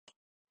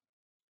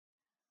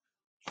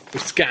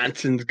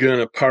Wisconsin's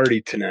gonna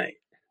party tonight.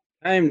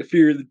 Time to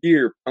fear the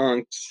deer,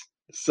 punks.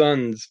 The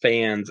Suns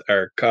fans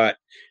are caught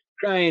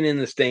crying in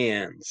the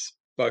stands.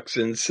 Bucks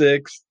in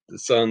six, the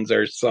Suns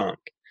are sunk.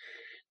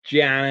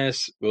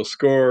 Giannis will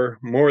score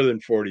more than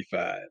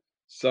 45.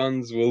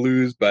 Suns will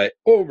lose by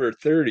over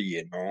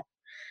 30.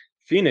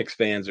 Phoenix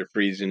fans are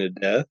freezing to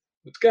death.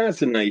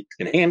 Wisconsinites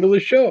can handle the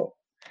show.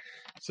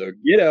 So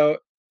get out,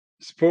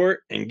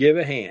 support, and give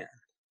a hand.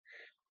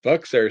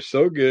 Bucks are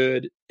so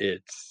good,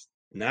 it's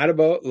not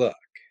about luck.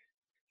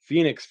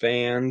 Phoenix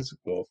fans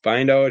will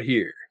find out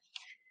here.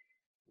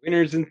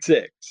 Winners in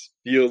six,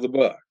 feel the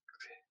buck.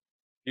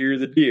 Fear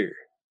the deer,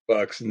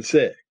 Bucks in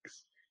six.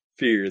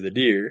 Fear the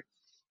deer,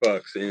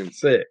 Bucks in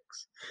six.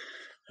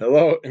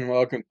 Hello and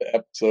welcome to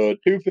episode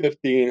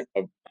 215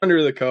 of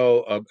Under the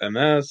Call of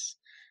MS.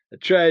 I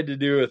tried to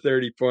do a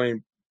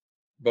 30-point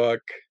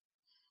buck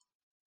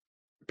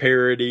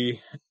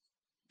parody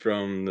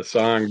from the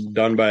song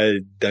done by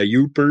the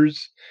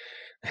Yoopers.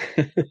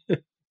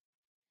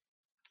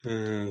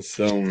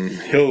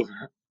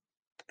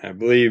 I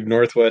believe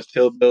Northwest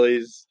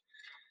Hillbillies.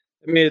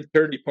 They made a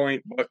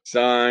 30-point buck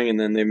song and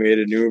then they made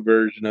a new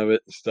version of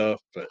it and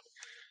stuff, but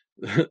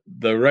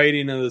the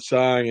writing of the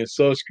song is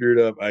so screwed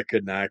up I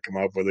could not come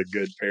up with a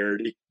good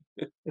parody.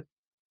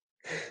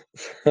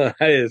 I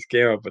just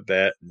came up with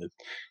that and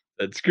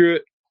said, screw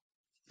it.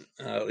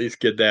 I'll at least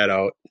get that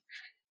out.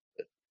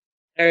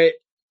 All right,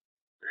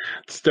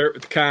 let's start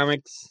with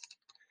comics.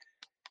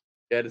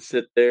 Got to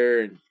sit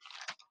there and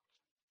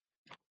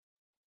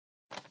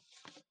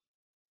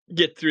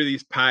get through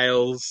these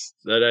piles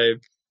that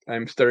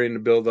I'm starting to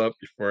build up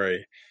before I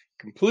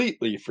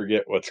completely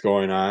forget what's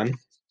going on.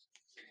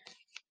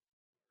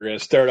 We're going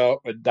to start out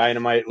with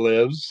Dynamite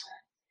Lives.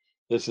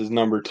 This is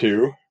number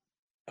 2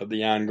 of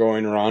the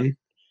ongoing run.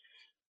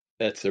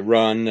 That's a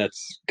run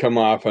that's come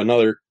off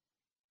another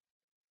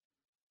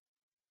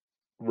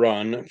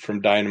run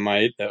from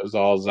Dynamite that was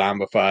all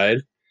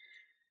zombified.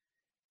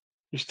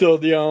 You're still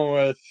dealing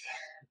with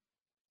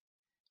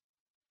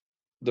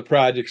the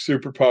Project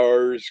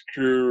Superpowers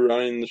crew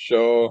running the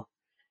show,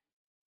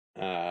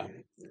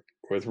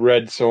 with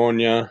Red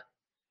Sonja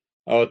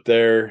out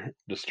there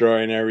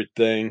destroying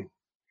everything,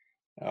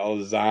 all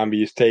the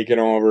zombies taking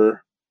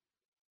over.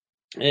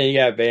 And you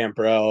got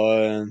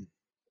Vampirella and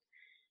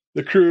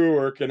the crew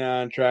working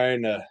on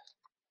trying to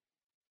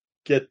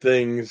get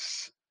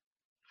things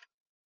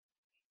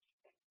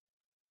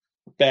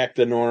back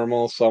to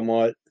normal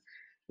somewhat.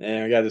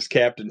 And we got this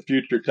Captain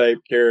Future type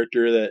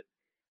character that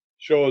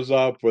shows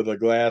up with a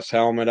glass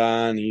helmet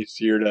on. He's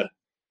here to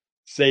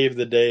save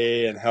the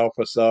day and help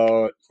us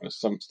out with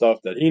some stuff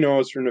that he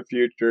knows from the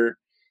future.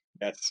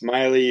 Got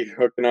Smiley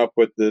hooking up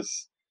with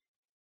this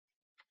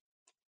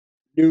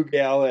new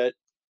gal that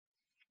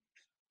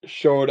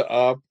showed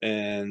up,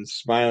 and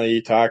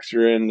Smiley talks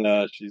her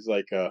in. She's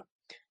like a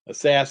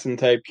assassin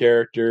type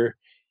character,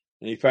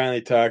 and he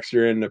finally talks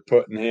her into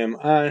putting him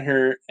on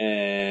her.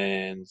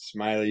 And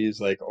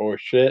Smiley's like, "Oh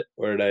shit,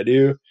 what did I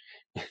do?"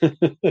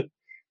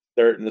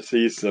 Starting to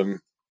see some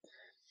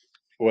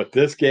what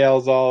this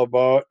gal's all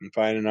about, and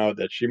finding out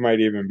that she might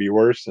even be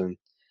worse than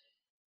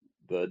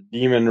the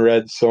demon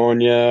Red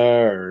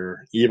Sonja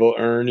or evil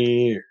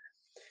Ernie, or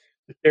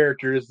the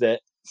characters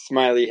that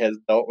Smiley has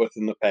dealt with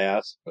in the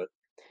past. But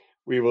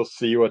we will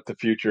see what the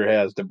future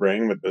has to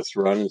bring. But this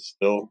run is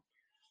still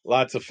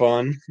lots of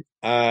fun.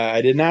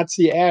 I did not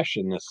see Ash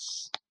in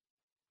this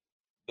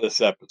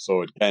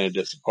episode. Kind of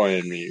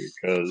disappointed me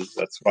because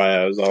that's why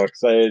I was all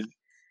excited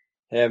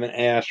having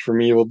Ash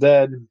from Evil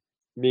Dead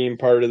being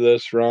part of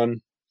this run.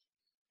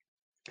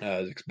 I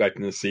was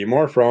expecting to see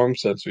more from him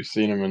since we've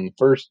seen him in the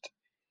first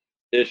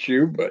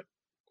issue, but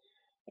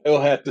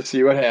we'll have to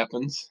see what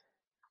happens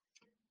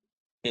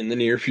in the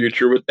near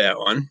future with that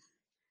one.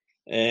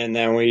 And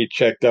then we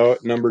checked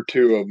out number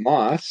 2 of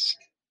Moss.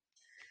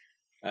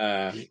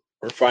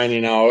 We're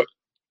finding out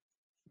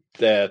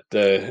that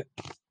the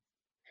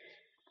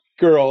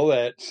girl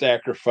that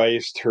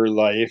sacrificed her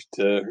life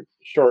to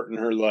shorten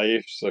her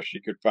life so she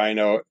could find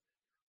out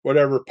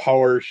whatever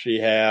power she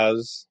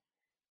has,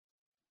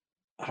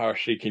 how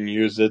she can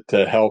use it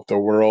to help the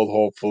world,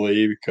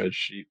 hopefully, because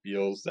she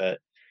feels that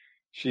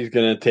she's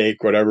going to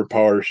take whatever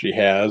power she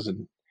has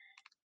and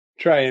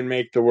try and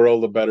make the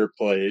world a better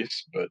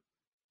place. But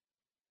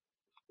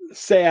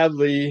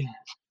sadly,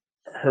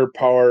 her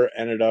power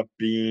ended up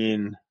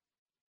being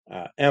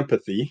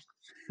empathy.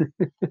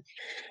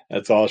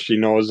 That's all she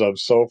knows of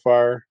so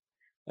far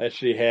that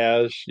she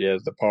has. She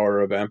has the power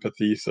of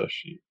empathy, so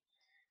she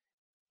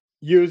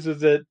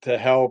uses it to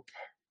help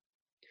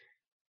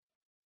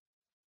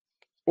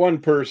one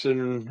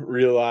person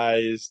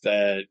realize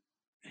that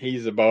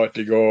he's about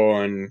to go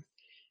and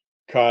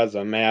cause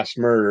a mass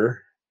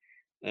murder,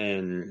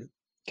 and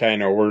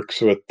kind of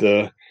works with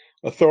the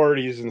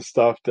authorities and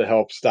stuff to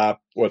help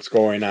stop what's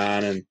going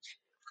on. And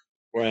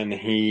when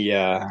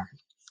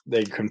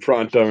they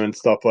confront him and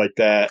stuff like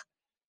that,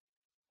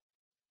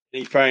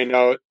 he finds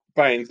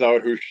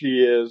out who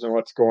she is and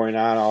what's going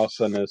on. All of a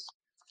sudden, this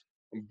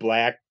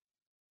black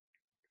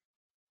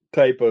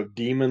type of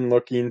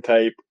demon-looking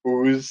type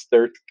ooze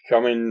starts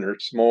coming, or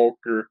smoke,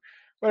 or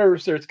whatever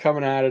starts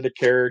coming out of the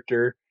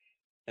character,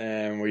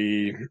 and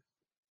we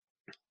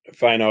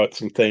find out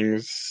some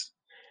things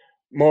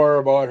more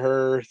about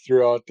her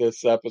throughout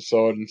this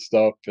episode and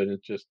stuff, and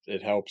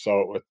it helps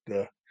out with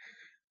the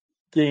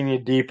getting you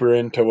deeper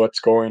into what's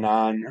going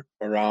on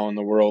around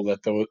the world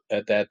at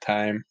that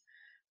time.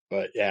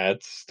 But yeah,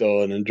 it's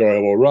still an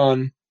enjoyable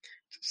run.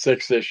 It's a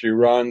 6-issue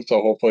run, so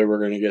hopefully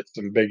we're going to get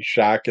some big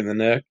shock in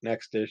the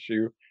next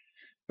issue.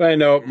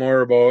 Find out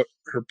more about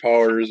her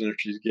powers and if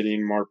she's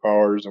getting more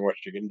powers and what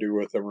she can do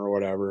with them or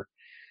whatever.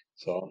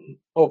 So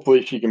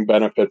hopefully she can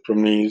benefit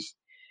from these.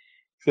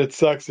 It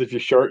sucks if you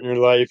shorten your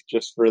life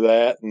just for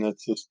that, and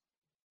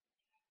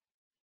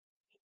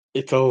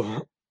it's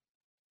a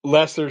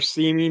lesser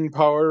seeming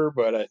power,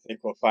 but I think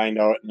we'll find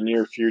out in the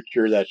near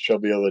future that she'll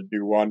be able to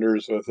do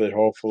wonders with it,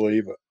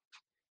 hopefully. But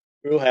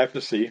we'll have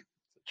to see.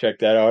 Check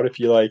that out if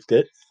you liked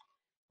it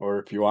or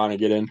if you want to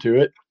get into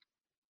it.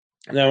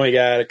 And then we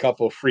got a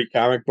couple of free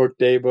comic book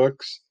day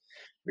books.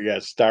 We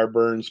got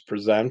Starburns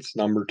Presents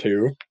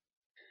 #2.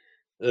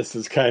 This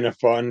is kind of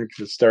fun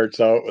because it starts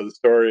out with a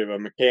story of a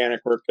mechanic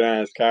working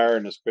on his car,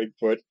 and this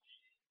Bigfoot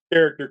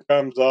character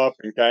comes up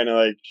and kind of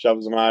like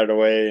shoves him out of the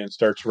way and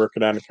starts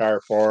working on the car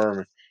for him.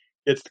 And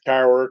gets the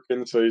car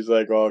working, so he's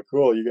like, "Well,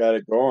 cool, you got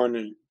it going.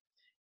 And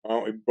why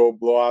don't we go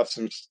blow off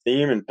some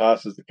steam?" And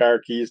tosses the car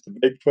keys to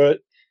Bigfoot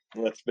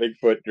and lets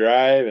Bigfoot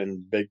drive,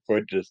 and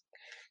Bigfoot just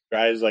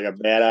drives like a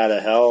bat out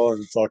of hell,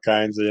 and it's all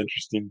kinds of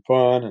interesting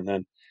fun. And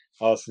then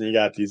all of a sudden, you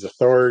got these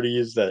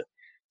authorities that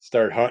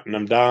start hunting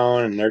them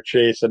down, and they're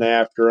chasing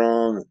after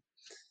them.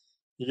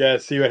 You got to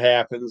see what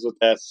happens with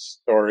that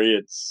story.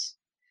 It's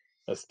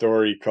a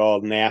story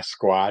called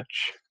Nasquatch.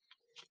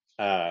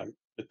 The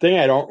thing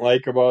I don't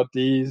like about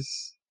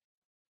these,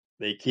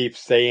 they keep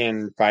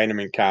saying find them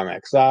in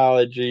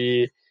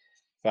Comixology,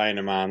 find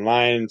them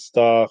online and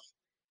stuff.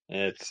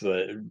 And it's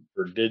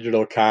for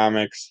digital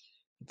comics.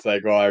 It's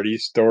like, well, are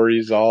these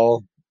stories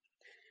all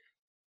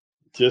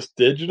just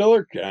digital,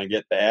 or can I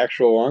get the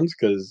actual ones?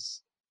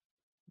 Because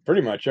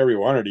pretty much every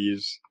one of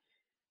these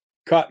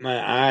caught my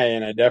eye,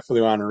 and I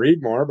definitely want to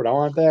read more. But I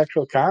want the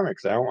actual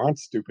comics. I don't want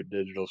stupid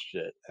digital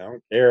shit. I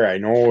don't care. I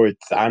know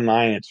it's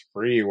online, it's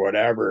free,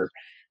 whatever.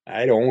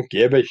 I don't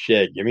give a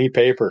shit. Give me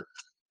paper.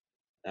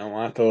 I don't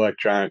want the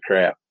electronic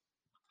crap.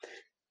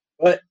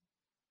 But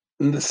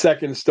the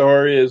second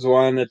story is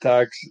one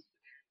that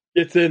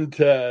gets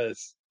into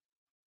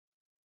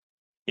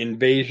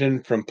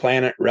invasion from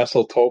planet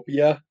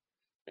WrestleTopia,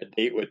 a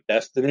date with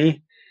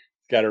destiny.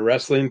 Got a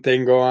wrestling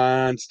thing going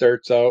on.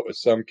 Starts out with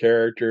some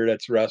character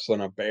that's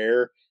wrestling a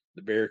bear.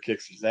 The bear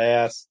kicks his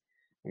ass,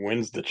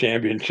 wins the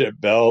championship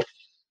belt.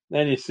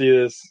 Then you see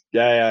this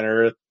guy on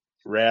Earth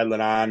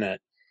rattling on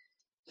that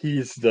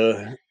he's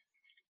the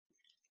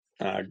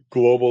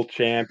global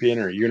champion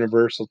or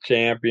universal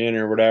champion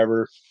or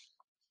whatever.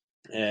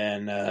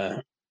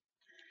 And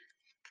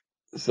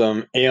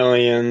some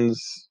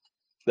aliens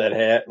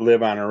that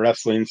live on a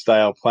wrestling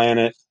style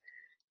planet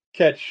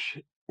catch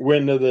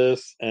wind of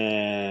this,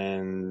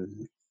 and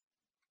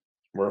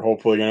we're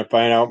hopefully going to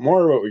find out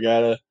more, but we got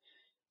to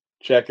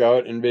check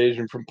out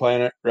Invasion from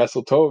Planet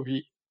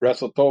WrestleTopia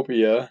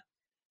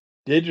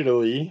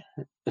digitally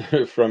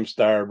from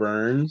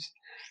Starburns,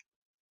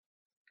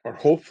 or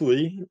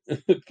hopefully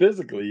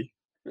physically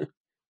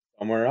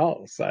somewhere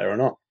else. I don't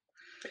know.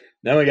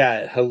 Then we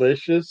got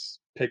Halicious,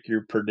 Pick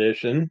Your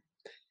Perdition.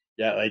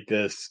 Got like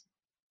this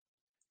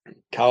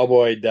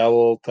cowboy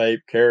devil type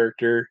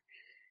character.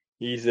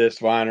 He's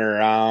just wandering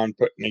around,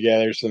 putting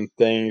together some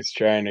things,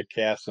 trying to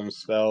cast some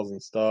spells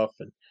and stuff.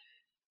 And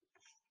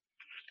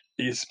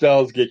these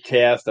spells get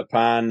cast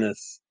upon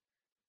this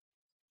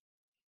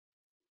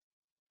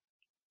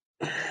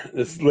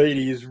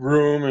lady's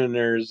room, and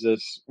there's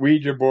this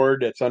Ouija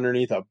board that's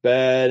underneath a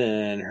bed,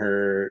 and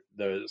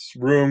this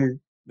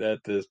room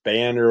that this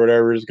band or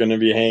whatever is going to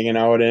be hanging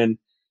out in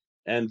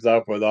ends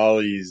up with all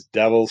these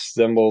devil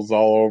symbols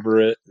all over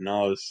it, and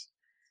all this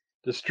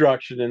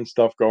destruction and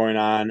stuff going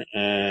on,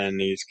 and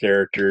these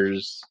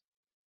characters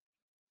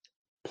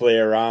play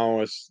around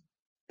with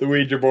the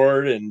Ouija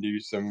board and do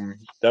some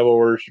devil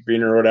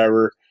worshipping or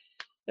whatever.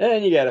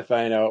 And you got to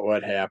find out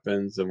what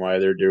happens and why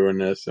they're doing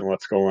this and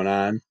what's going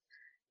on.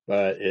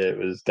 But it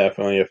was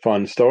definitely a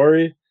fun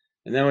story.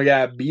 And then we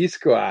got B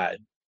Squad.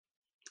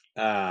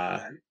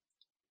 A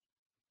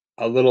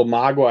little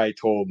Mogwai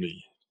told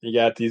me. You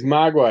got these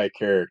Mogwai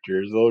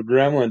characters, little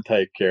gremlin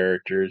type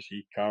characters.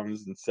 He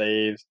comes and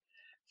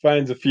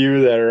finds a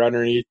few that are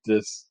underneath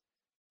this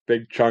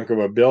big chunk of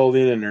a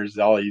building, and there's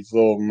all these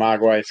little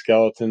Mogwai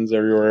skeletons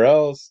everywhere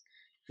else.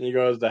 And he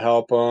goes to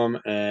help them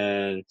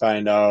and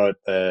find out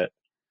that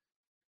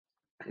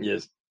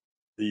just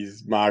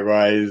these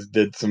Mogwais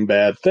did some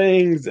bad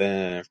things,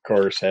 and of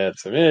course had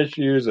some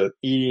issues with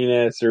eating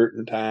at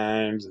certain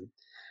times, and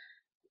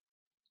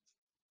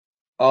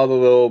all the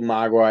little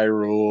Mogwai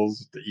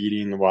rules, the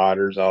eating, the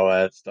waters, all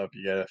that stuff.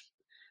 You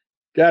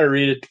gotta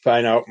read it to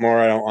find out more.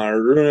 I don't want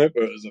to ruin it,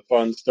 but it was a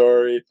fun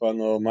story, fun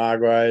little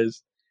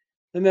Mogwais.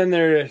 And then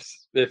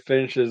it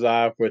finishes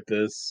off with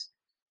this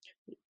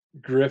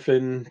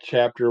Griffin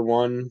Chapter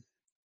 1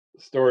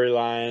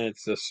 storyline.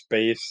 It's a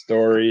space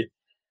story,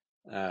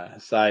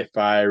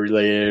 sci-fi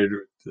related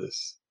with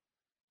this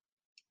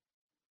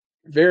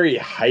very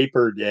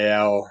hyper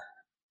gal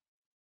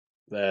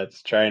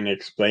that's trying to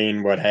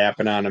explain what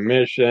happened on a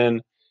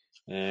mission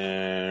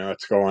and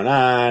what's going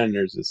on.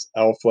 There's this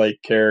elf-like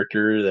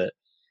character that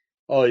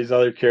all these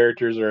other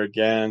characters are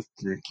against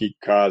and keep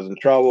causing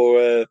trouble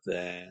with,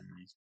 and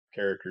these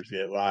characters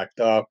get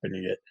locked up, and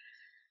you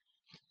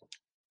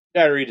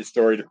gotta read the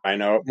story to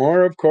find out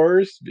more, of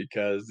course,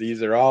 because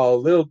these are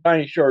all little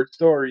tiny short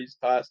stories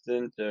tossed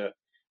into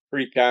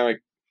free comic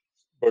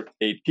book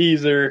day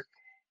teaser,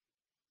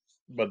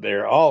 but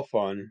they're all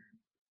fun.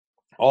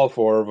 All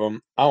four of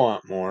them. I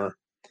want more.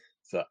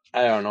 So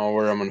I don't know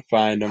where I'm going to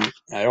find them.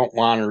 I don't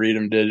want to read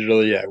them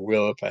digitally. I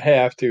will if I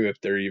have to, if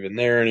they're even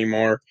there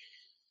anymore,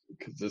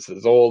 because this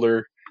is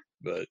older.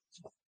 But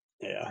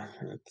yeah,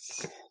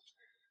 it's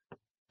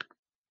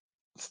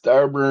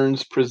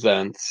Starburns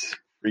Presents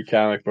Free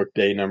Comic Book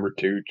Day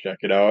 #2. Check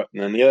it out.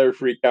 And then the other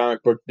Free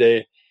Comic Book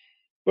Day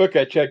book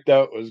I checked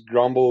out was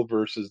Grumble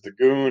versus the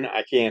Goon.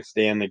 I can't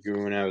stand the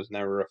Goon. I was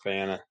never a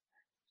fan of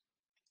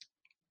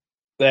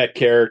that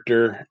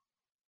character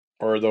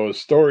or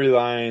those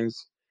storylines.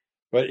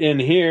 But in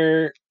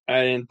here,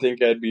 I didn't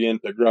think I'd be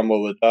into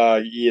Grumble the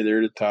dog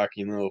either, the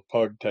talking little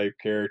pug type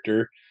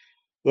character.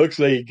 Looks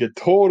like he could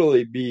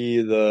totally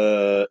be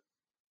the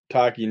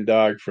talking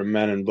dog from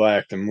Men in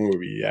Black, the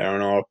movie. I don't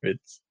know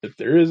if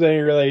there is any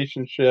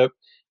relationship.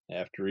 I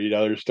have to read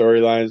other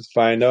storylines to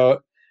find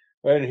out.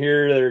 But in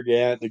here,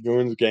 the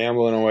goons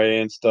gambling away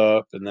and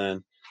stuff, and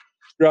then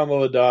Grumble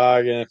the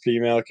dog and a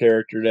female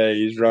character that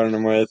he's running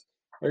them with.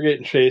 They're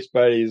getting chased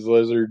by these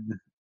lizard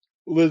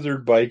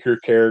biker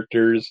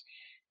characters,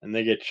 and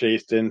they get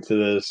chased into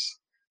this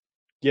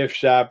gift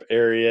shop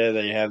area.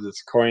 They have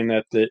this coin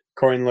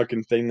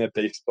looking thing that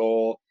they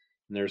stole,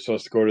 and they're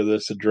supposed to go to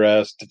this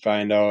address to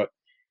find out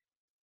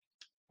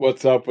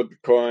what's up with the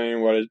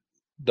coin, what it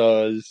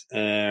does,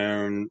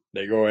 and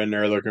they go in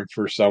there looking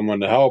for someone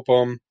to help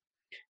them,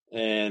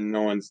 and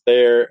no one's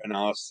there, and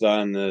all of a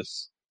sudden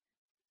this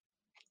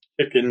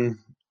chicken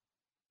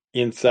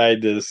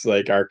inside this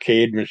like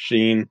arcade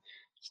machine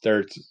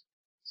starts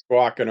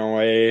squawking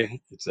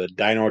away. It's a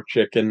dino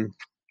chicken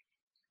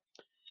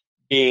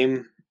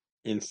game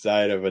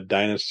inside of a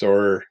dino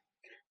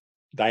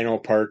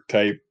park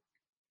type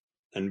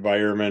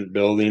environment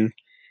building,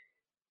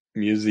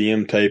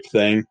 museum type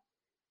thing.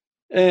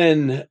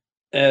 And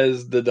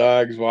as the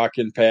dog's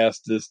walking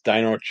past this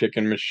dino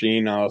chicken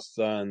machine, all of a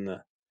sudden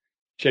the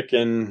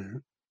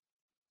chicken,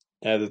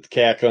 as it's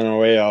cackling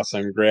away, all of a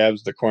sudden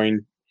grabs the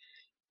coin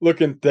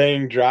looking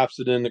thing, drops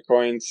it in the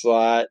coin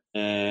slot,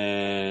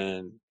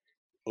 and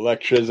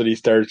electricity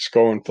starts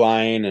going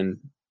flying, and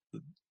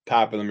the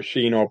top of the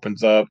machine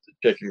opens up, the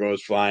chicken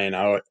goes flying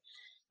out,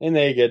 and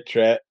they get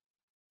trapped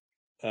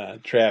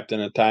in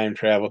a time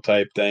travel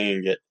type thing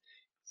and get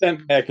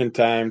sent back in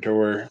time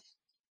to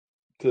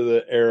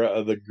the era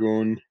of the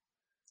goon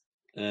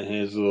and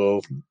his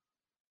little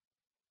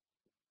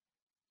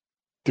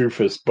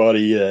doofus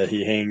buddy that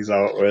he hangs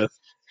out with.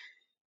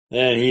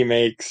 And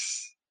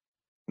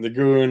the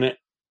goon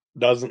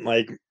doesn't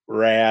like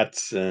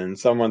rats, and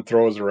someone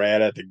throws a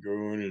rat at the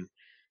goon, and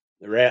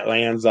the rat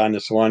lands on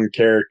this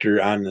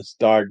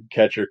dog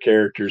catcher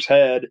character's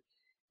head,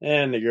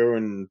 and the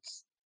goon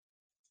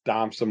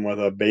stomps him with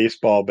a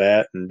baseball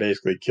bat and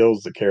basically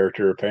kills the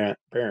character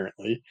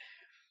apparently.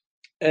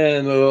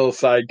 And the little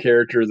side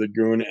character, the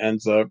goon,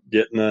 ends up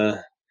getting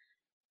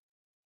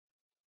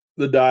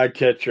the dog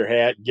catcher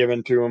hat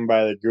given to him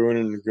by the goon,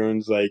 and the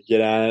goon's like,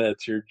 "Get on it,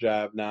 it's your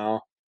job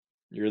now.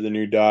 You're the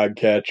new dog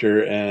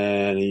catcher."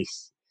 And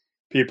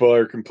people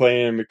are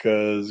complaining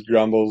because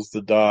Grumbles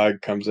the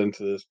dog comes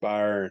into this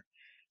bar and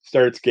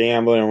starts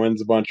gambling and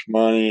wins a bunch of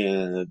money,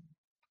 and the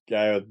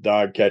guy with the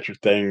dog catcher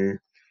thing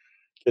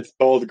gets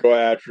told to go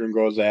after him,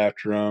 goes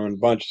after him, and a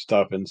bunch of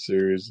stuff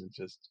ensues. It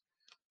just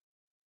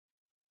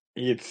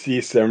you can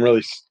see some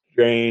really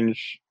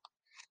strange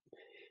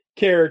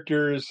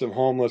characters, some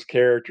homeless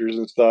characters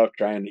and stuff,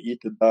 trying to eat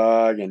the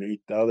dog and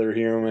eat the other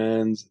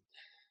humans.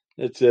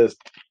 It's just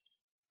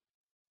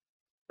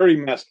pretty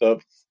messed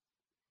up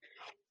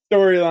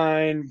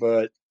storyline,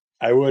 but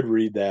I would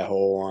read that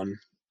whole one,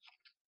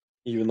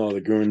 even though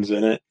the goon's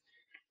in it.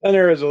 And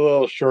there was a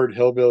little short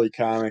hillbilly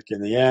comic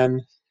in the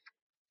end,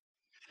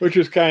 which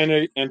was kind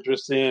of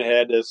interesting. It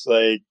had this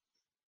like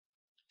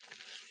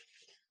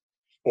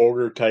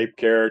ogre type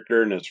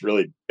character and this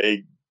really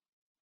big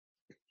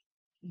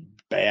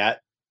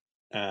bat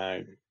uh,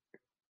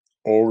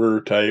 ogre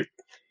type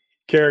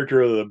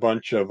character with a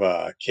bunch of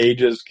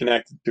cages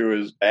connected to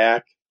his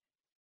back,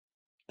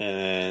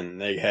 and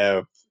they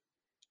have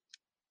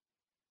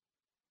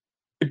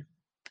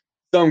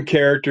some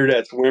character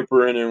that's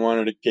whimpering in one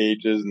of the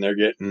cages, and they're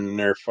getting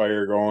their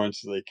fire going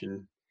so they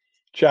can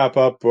chop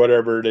up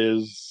whatever it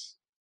is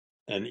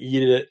and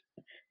eat it.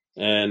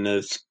 And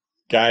this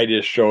guy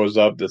just shows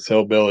up, this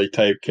hillbilly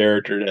type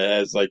character that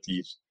has like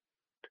these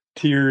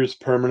tears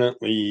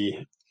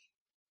permanently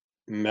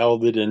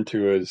melded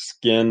into his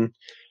skin,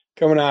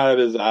 coming out of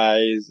his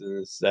eyes, and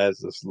it has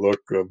this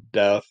look of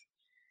death.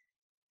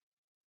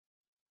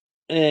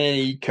 And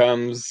he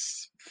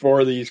comes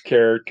for these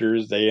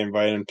characters. They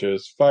invite him to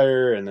his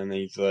fire, and then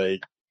he's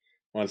like,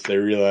 once they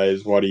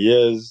realize what he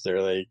is,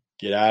 they're like,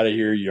 "Get out of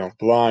here! You don't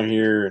belong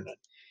here." And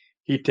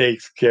he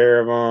takes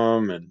care of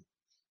them, and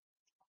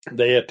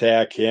they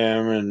attack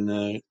him. And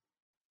the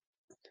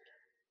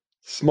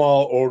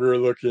small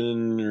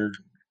ogre-looking, or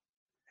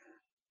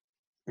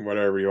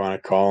whatever you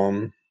want to call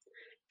him,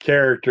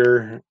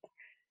 character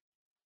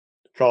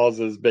calls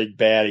his big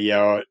baddie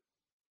out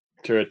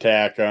to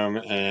attack him,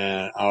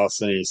 and all of a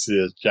sudden you see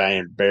this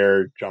giant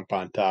bear jump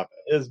on top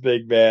of his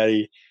big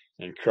baddie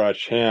and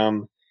crush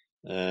him,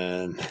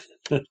 and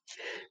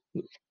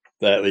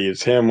that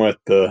leaves him with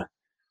the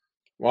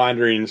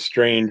wandering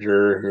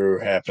stranger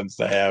who happens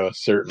to have a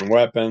certain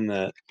weapon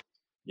that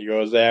he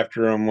goes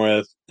after him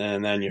with,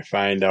 and then you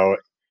find out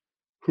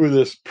who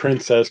this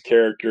princess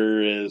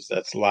character is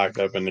that's locked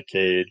up in the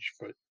cage.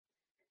 But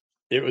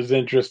it was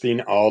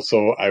interesting.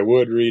 Also, I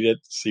would read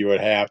it to see what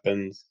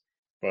happens,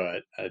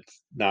 but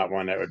it's not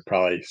one that would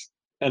probably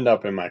end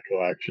up in my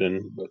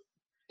collection. But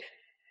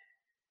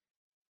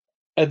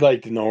I'd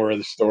like to know where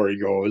the story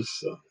goes.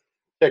 So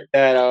check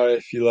that out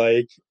if you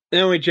like.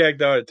 Then we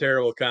checked out a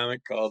terrible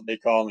comic called They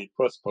Call Me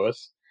Puss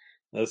Puss.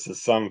 This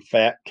is some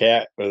fat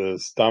cat with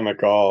his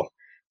stomach all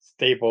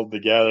stapled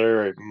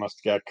together. It must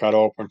have got cut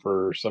open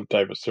for some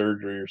type of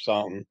surgery or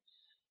something.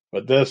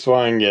 But this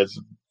one gets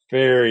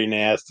very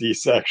nasty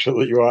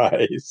sexually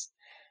wise.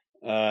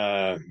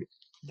 Uh,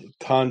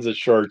 Tons of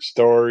short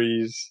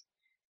stories.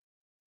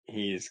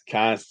 He's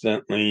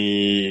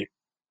constantly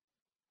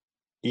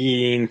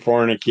eating,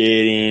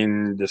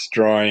 fornicating,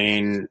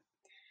 destroying,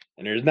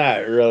 and there's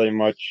not really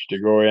much to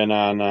go in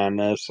on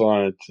this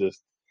one. It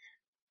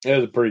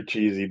was a pretty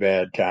cheesy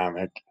bad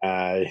comic.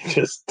 I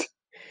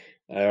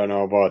don't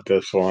know about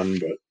this one,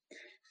 but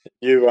if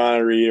you want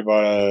to read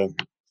about a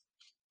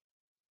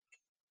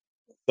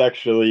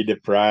sexually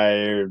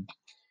deprived,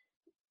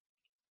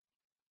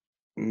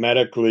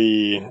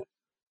 medically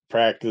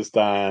practiced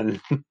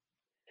on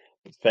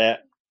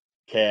fat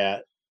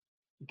cat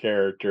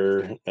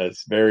character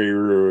that's very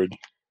rude,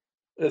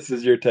 this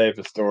is your type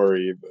of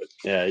story. But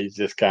yeah, he's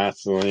just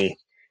constantly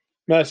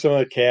messing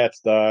with cats,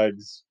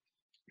 dogs,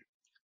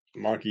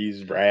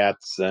 monkeys,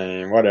 rats,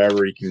 and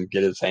whatever he can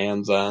get his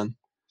hands on.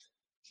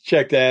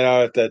 Check that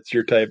out if that's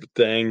your type of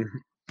thing.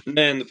 And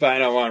then the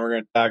final one we're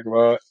going to talk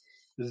about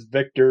is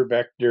Victor,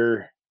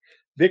 Vector,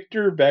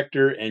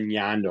 and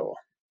Yondu.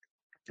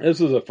 This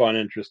is a fun,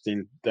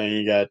 interesting thing.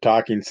 You got a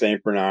talking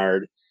Saint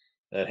Bernard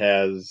that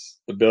has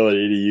the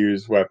ability to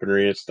use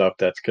weaponry and stuff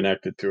that's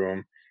connected to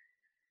him.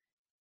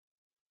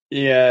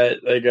 Yeah,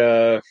 like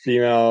a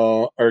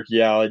female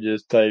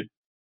archaeologist type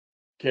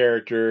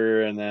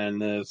character, and then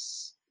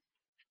this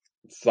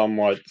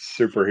somewhat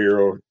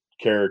superhero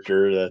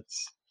character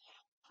that's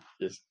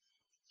just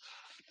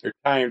they're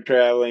time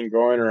traveling,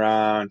 going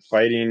around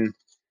fighting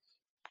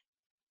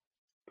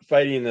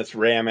this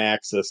Ram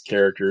Axis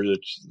character,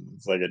 which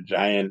is like a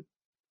giant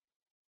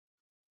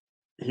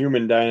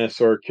human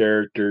dinosaur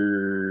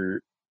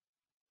character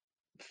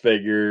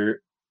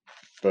figure,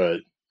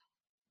 but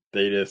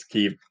they just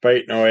keep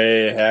fighting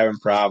away, having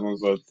problems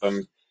with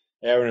them,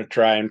 having to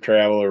try and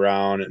travel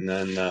around, and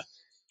then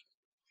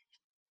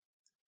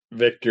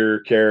Victor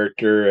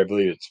character, I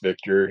believe it's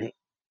Victor.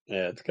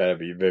 Yeah, it's got to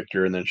be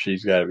Victor, and then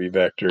she's got to be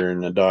Vector,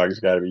 and the dog's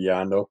got to be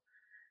Yondu.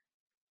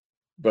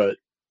 But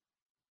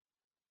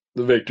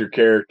the Victor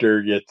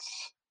character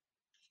gets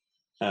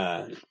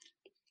uh,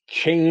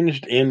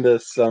 changed into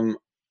some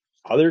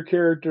other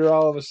character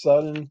all of a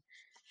sudden.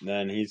 And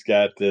then he's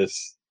got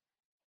this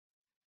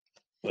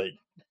like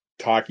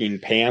talking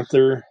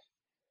panther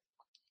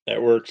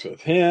that works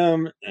with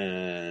him,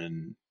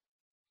 and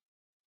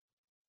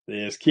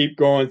they just keep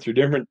going through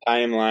different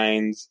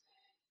timelines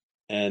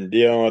and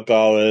dealing with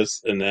all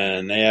this, and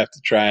then they have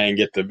to try and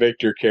get the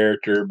Victor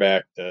character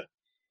back to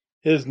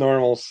his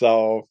normal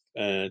self.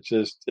 And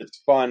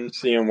it's fun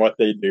seeing what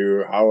they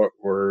do, how it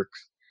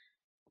works,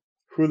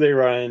 who they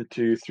run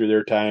into through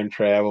their time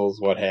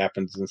travels, what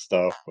happens and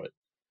stuff. But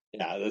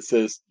yeah, this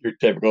is your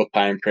typical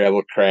time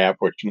travel crap,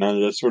 which none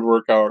of this would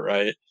work out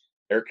right.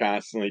 They're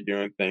constantly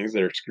doing things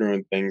that are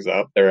screwing things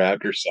up. They're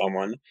after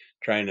someone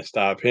trying to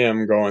stop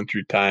him going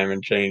through time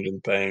and changing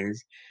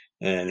things.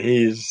 And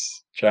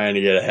he's trying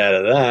to get ahead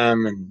of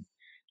them and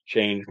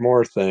change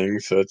more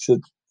things. So it's a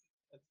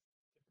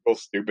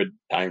stupid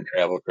time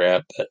travel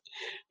crap that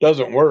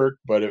doesn't work,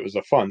 but it was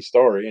a fun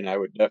story, and I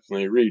would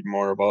definitely read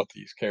more about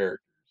these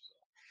characters.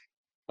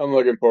 I'm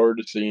looking forward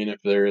to seeing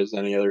if there is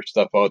any other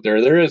stuff out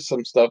there. There is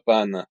some stuff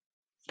on the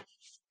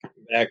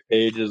back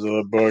pages of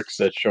the books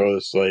that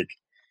shows like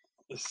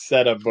a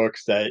set of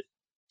books that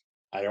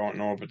I don't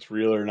know if it's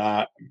real or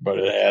not, but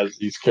it has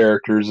these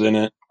characters in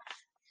it.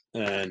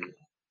 And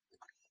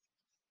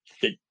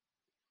it,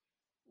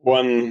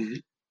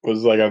 one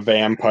was like a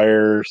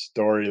vampire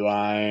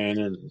storyline,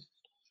 and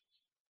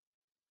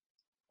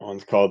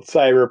One's called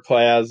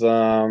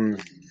Cyberplasm.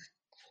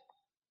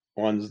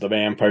 One's the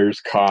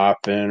vampire's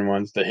coffin.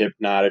 One's the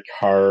hypnotic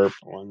harp.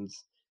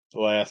 One's the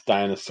last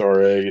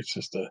dinosaur egg. It's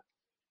just a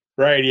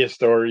variety of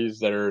stories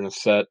that are in a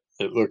set,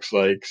 it looks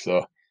like.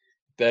 So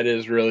that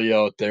is really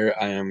out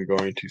there. I am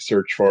going to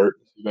search for it,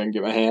 see if I can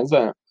get my hands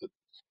on it.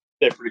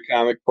 That's for the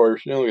comic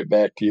portion. I'll get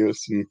back to you with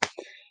some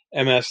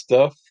MS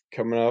stuff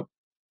coming up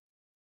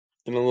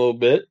in a little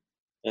bit,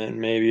 and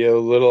maybe a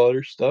little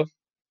other stuff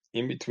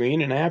in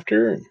between and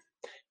after, and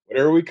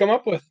whatever we come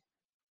up with.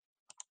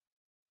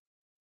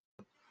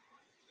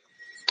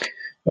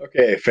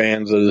 Okay,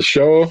 fans of the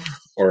show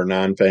or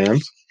non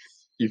fans,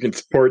 you can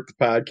support the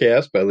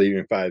podcast by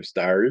leaving 5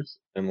 stars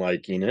and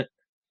liking it,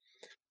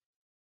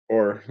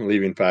 or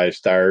leaving 5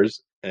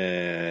 stars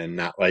and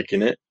not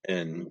liking it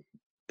and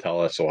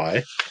tell us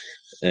why.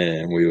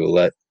 And we will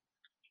let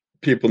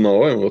people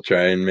know and we'll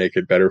try and make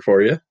it better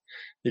for you.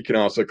 You can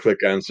also click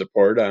on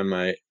support on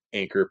my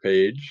Anchor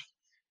page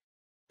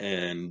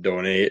and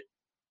donate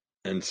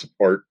and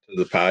support to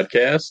the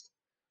podcast.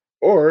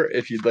 Or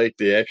if you'd like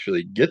to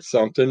actually get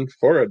something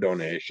for a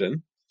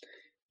donation,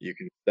 you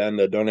can send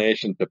a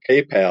donation to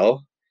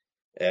PayPal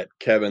at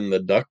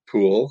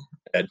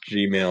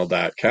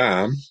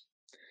kevintheduckpool@gmail.com.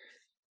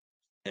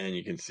 And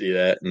you can see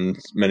that in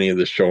many of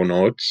the show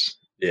notes,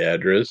 the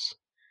address.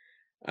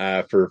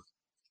 For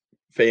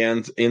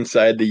fans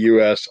inside the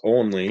U.S.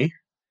 only,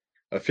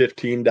 a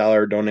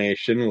 $15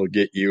 donation will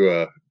get you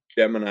a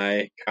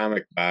Gemini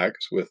comic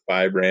box with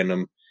 5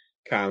 random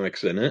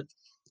comics in it.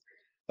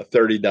 A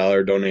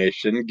 $30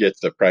 donation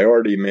gets a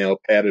priority mail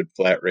padded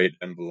flat rate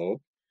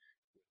envelope,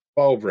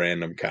 12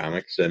 random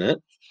comics in it.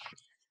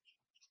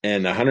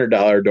 And a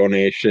 $100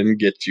 donation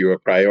gets you a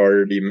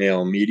priority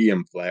mail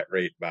medium flat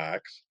rate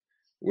box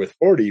with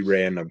 40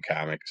 random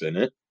comics in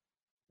it.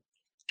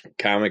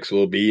 Comics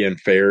will be in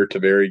fair to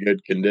very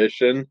good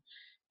condition.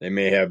 They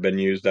may have been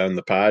used on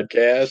the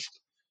podcast,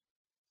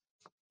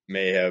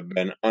 may have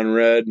been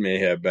unread, may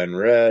have been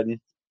read.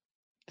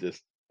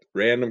 Just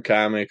random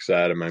comics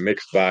out of my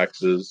mixed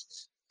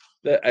boxes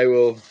that I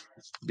will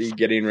be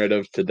getting rid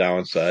of to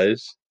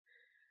downsize.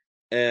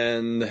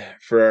 And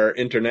for our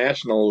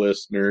international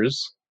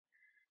listeners,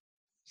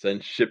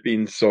 since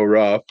shipping's so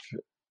rough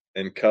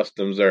and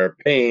customs are a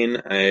pain,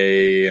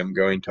 I am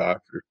going to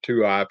offer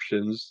 2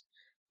 options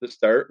to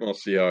start. We'll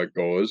see how it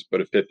goes. But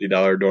a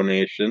 $50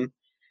 donation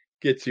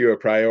gets you a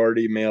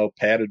priority mail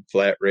padded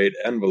flat rate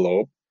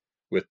envelope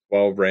with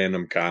 12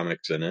 random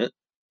comics in it.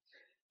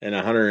 And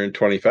a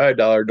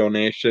 $125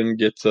 donation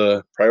gets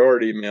a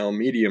priority mail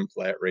medium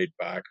flat rate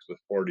box with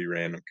 40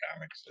 random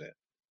comics in it.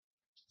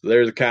 So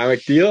there's a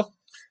comic deal.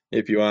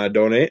 If you want to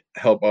donate,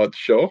 help out the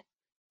show.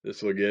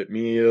 This will get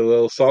me a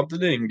little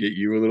something and get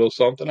you a little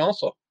something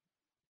also.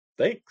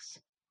 Thanks.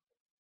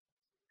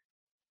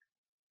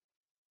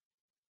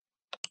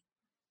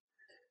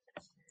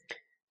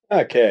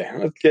 Okay,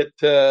 let's get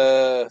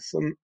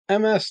some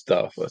MS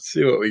stuff. Let's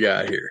see what we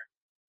got here.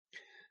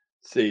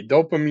 Let's see,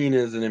 dopamine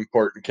is an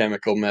important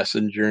chemical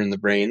messenger in the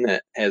brain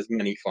that has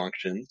many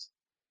functions.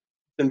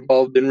 It's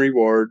involved in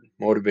reward,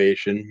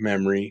 motivation,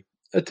 memory,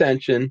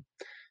 attention,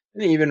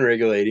 and even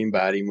regulating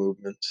body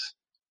movements.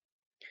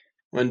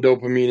 When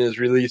dopamine is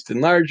released in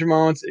large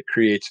amounts, it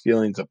creates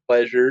feelings of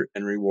pleasure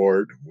and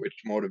reward,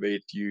 which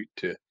motivates you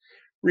to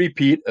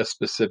repeat a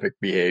specific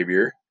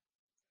behavior.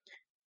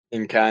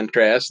 In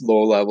contrast,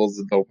 low levels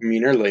of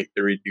dopamine are linked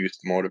to reduced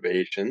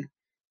motivation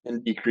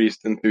and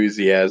decreased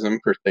enthusiasm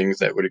for things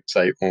that would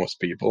excite most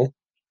people.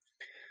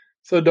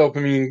 So,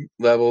 dopamine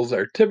levels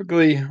are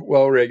typically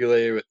well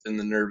regulated within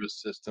the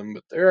nervous system,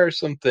 but there are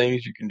some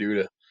things you can do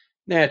to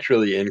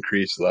naturally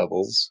increase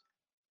levels.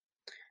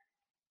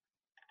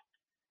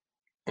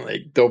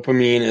 Like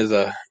dopamine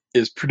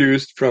is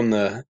produced from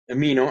the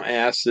amino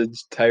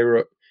acids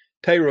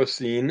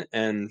tyrosine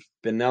and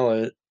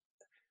phenylalanine,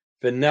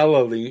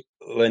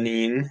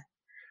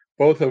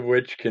 both of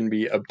which can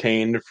be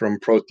obtained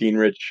from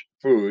protein-rich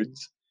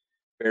foods.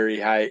 Very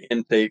high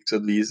intakes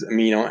of these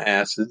amino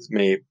acids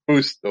may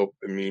boost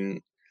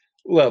dopamine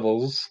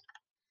levels.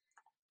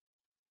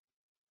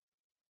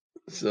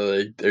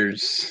 So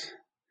there's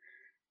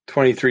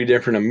 23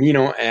 different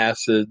amino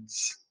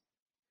acids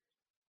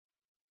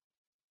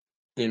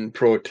in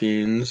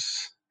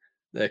proteins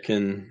that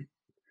can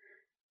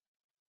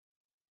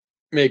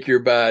make your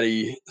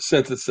body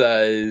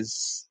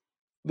synthesize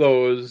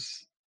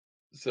those,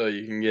 so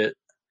you can get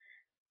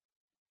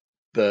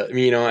the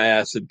amino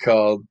acid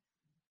called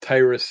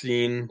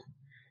tyrosine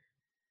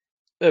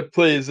that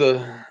plays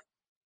a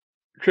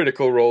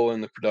critical role in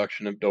the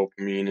production of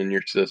dopamine in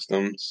your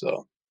system.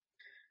 So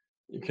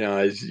you can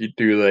always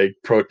do like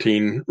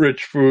protein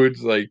rich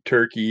foods like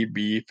turkey,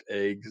 beef,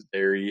 eggs,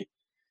 dairy,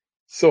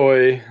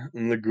 soy,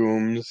 and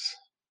legumes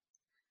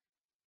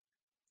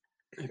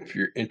if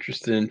you're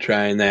interested in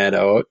trying that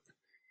out.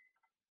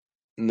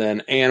 And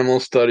then animal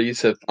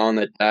studies have found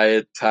that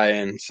diets high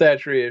in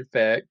saturated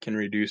fat can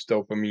reduce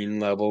dopamine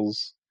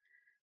levels,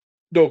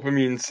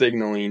 dopamine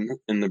signaling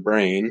in the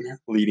brain,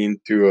 leading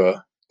to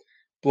a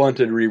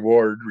blunted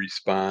reward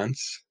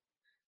response.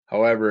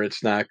 However,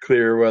 it's not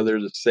clear whether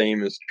the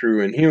same is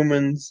true in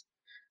humans,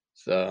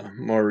 so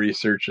more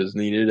research is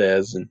needed,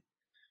 as in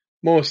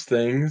most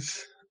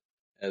things,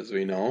 as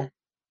we know.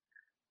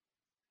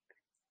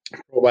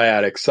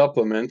 Probiotic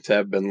supplements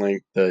have been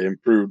linked to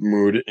improved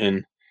mood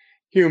in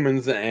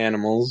humans and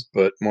animals,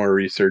 but more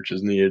research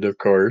is needed, of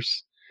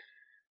course,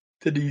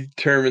 to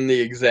determine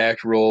the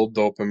exact role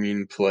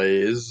dopamine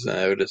plays.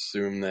 I would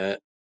assume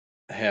that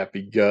a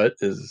happy gut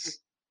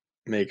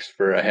makes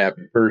for a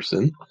happy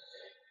person.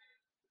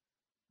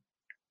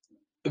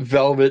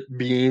 Velvet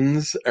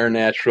beans are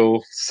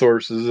natural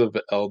sources of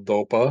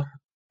L-Dopa,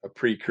 a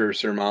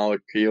precursor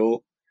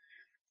molecule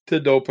to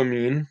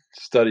dopamine.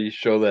 Studies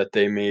show that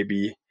they may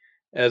be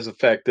as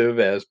effective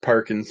as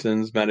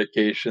Parkinson's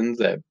medications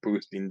at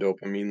boosting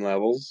dopamine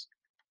levels.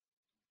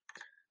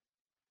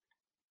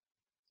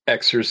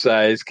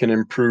 Exercise can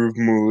improve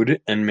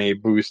mood and may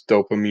boost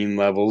dopamine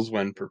levels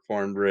when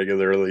performed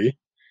regularly.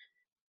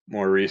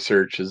 More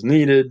research is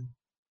needed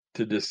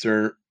to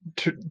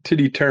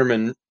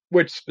determine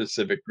which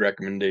specific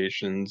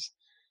recommendations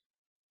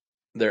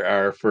there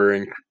are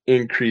for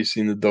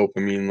increasing the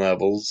dopamine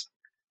levels.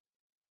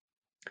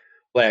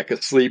 Lack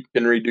of sleep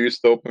can reduce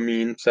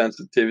dopamine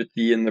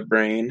sensitivity in the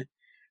brain,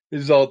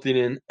 resulting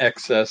in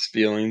excess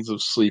feelings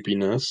of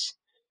sleepiness.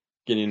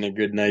 Getting a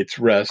good night's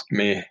rest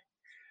may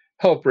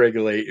help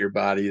regulate your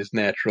body's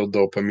natural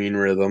dopamine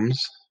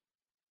rhythms.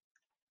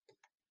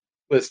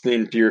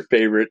 Listening to your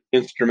favorite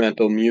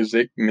instrumental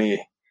music may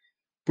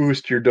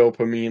boost your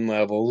dopamine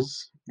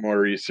levels. More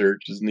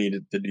research is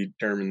needed to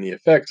determine the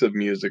effects of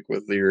music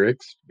with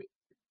lyrics.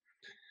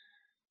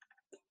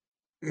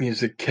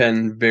 Music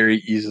can very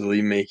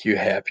easily make you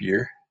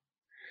happier.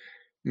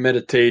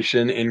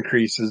 Meditation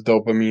increases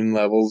dopamine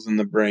levels in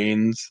the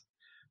brains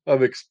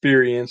of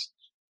experienced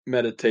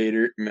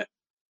meditators,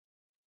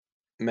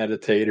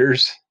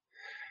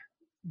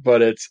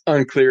 but it's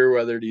unclear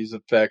whether these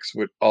effects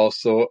would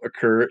also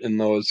occur in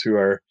those who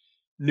are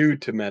new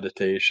to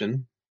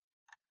meditation.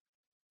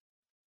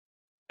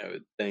 I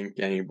would think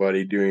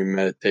anybody doing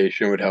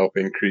meditation would help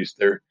increase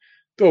their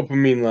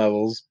dopamine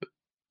levels, but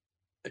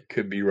it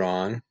could be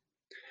wrong.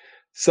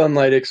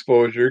 Sunlight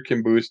exposure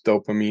can boost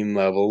dopamine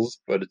levels,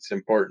 but it's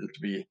important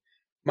to be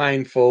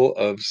mindful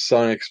of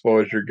sun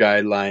exposure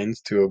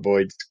guidelines to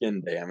avoid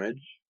skin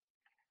damage.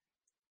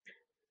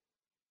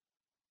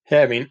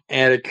 Having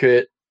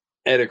adequate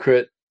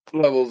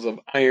levels of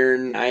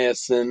iron,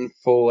 niacin,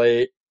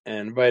 folate,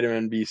 and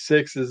vitamin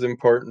B6 is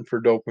important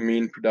for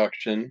dopamine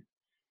production.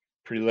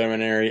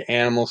 Preliminary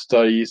animal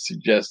studies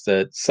suggest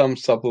that some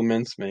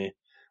supplements may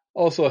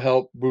also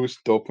help boost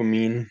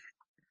dopamine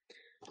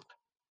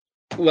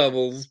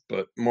levels,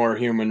 but more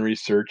human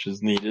research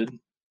is needed.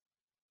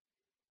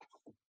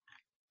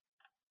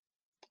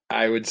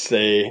 I would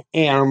say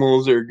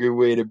animals are a good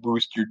way to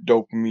boost your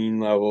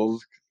dopamine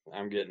levels.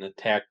 I'm getting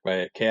attacked by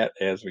a cat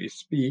as we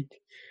speak.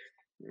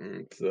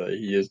 So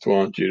he just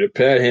wants you to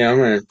pet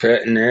him, and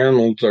petting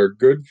animals are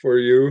good for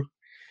you.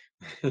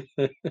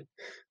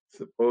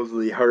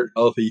 Supposedly heart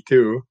healthy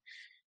too.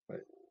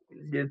 But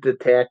get to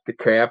attack the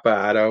crap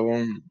out of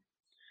them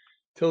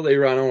till they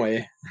run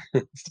away.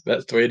 It's the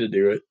best way to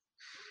do it.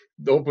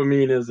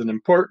 Dopamine is an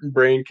important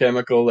brain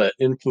chemical that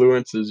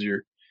influences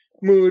your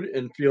mood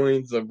and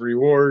feelings of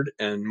reward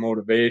and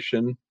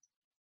motivation.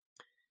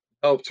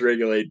 Helps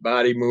regulate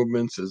body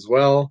movements as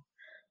well.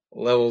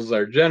 Levels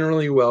are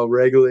generally well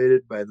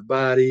regulated by the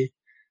body,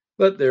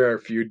 but there are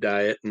a few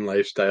diet and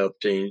lifestyle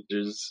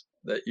changes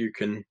that you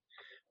can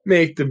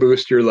make to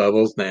boost your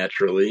levels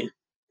naturally.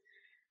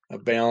 A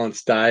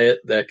balanced diet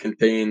that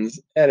contains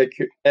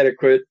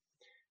adequate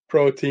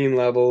protein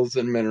levels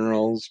and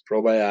minerals,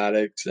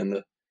 probiotics, and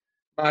a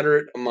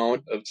moderate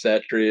amount of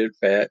saturated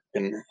fat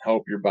can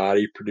help your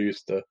body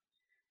produce the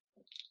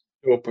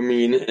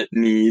dopamine it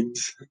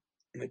needs.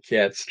 The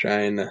cat's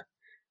trying to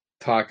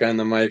talk on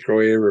the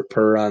microwave or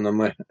purr on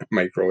the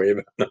microwave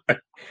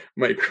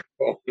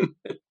microphone.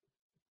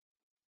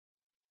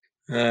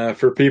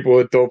 For people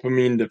with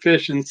dopamine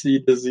deficiency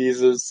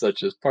diseases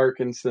such as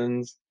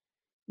Parkinson's,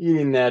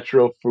 eating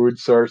natural food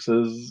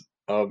sources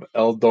of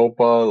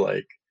L-Dopa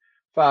like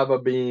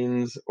faba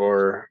beans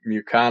or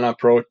mucuna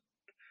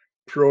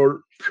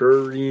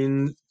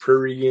pruriens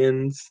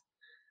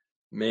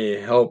may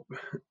help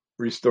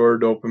restore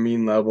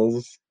dopamine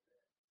levels.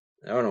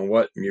 I don't know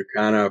what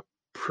mucuna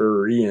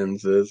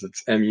pruriens is.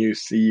 It's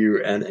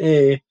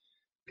MUCUNA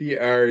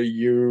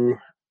PRURIENS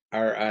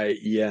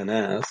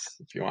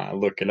if you want to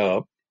look it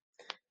up.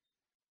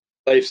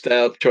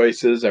 Lifestyle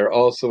choices are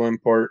also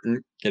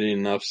important. Getting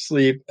enough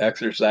sleep,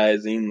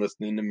 exercising,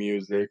 listening to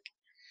music,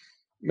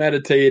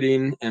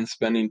 meditating, and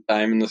spending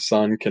time in the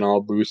sun can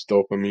all boost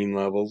dopamine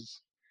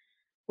levels.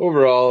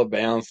 Overall, a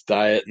balanced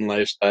diet and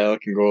lifestyle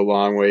can go a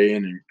long way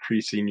in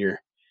increasing your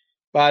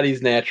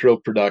body's natural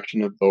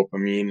production of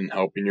dopamine and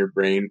helping your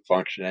brain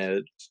function at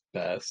its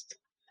best.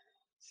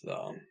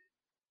 So,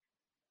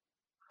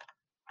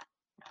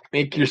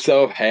 make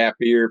yourself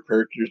happier,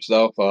 perk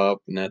yourself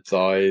up, and that's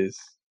always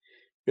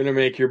gonna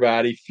make your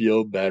body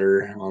feel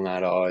better. Well,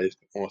 not always,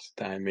 but most of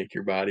the time, make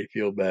your body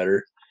feel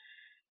better.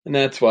 And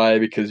that's why,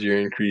 because you're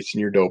increasing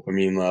your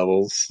dopamine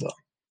levels. So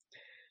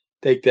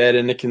take that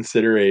into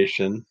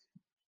consideration.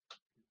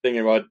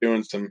 Thinking about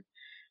doing some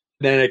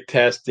genetic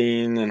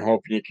testing and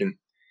hoping you can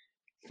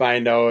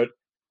find out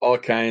all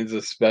kinds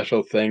of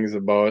special things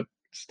about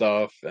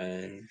stuff,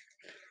 and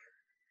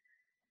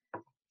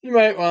you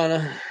might want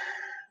to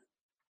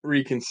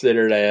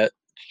reconsider that.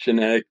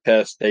 Genetic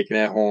tests taken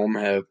at home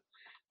have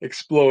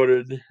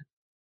exploded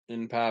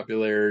in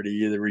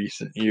popularity in the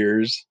recent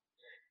years.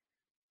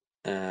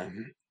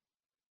 Um,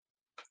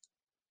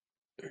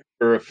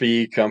 for a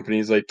fee,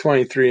 companies like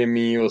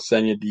 23andMe will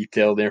send you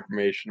detailed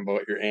information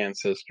about your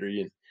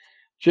ancestry and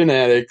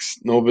genetics.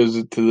 No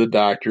visit to the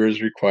doctor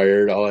is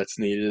required. All that's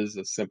needed is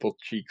a simple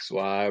cheek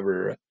swab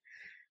or a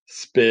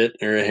spit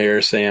or a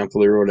hair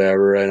sample or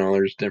whatever. I know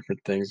there's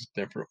different things,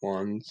 different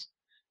ones.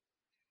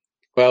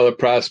 While the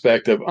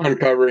prospect of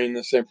uncovering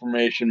this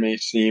information may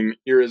seem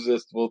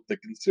irresistible to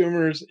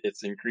consumers,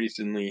 it's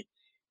increasingly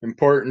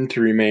important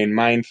to remain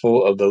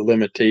mindful of the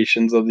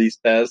limitations of these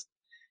tests,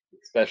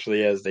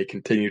 especially as they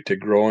continue to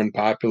grow in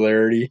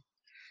popularity.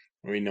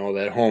 We know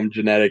that home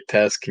genetic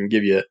tests can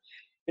give you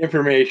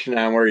information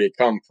on where you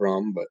come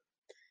from, but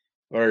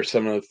what are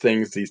some of the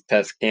things these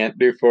tests can't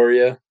do for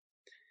you?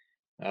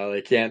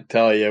 They can't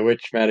tell you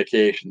which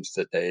medications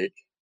to take.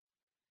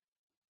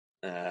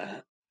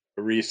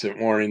 A recent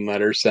warning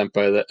letter sent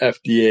by the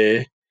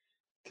FDA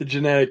to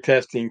genetic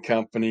testing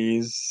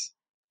companies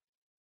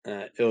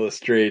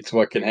illustrates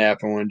what can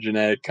happen when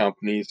genetic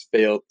companies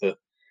fail to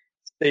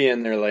stay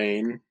in their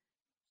lane.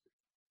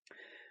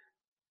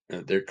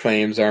 Their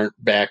claims aren't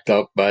backed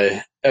up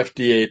by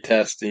FDA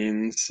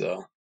testing,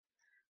 so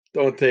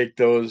don't take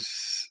those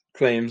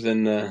claims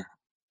into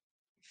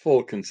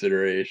full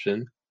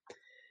consideration.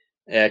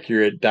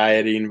 Accurate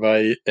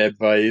dieting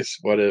advice.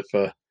 What if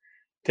a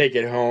take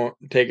at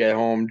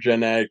home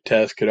genetic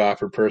test could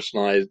offer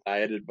personalized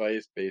diet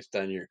advice based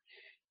on your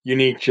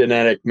unique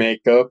genetic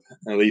makeup?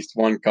 At least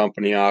one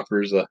company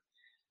offers a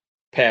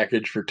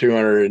package for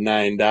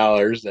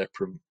 $209 that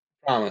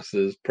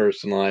promises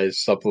personalized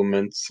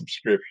supplement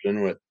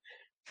subscription with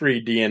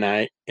free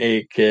DNA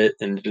kit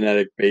and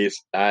genetic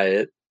based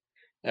diet,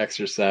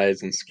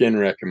 exercise, and skin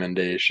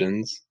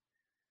recommendations.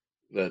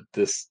 That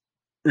this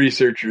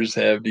researchers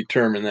have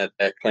determined that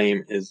that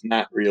claim is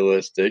not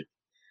realistic.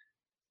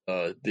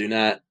 Do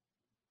not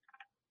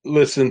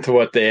listen to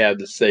what they have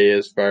to say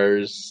as far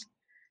as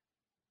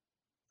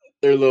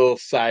their little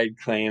side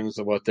claims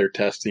of what their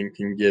testing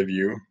can give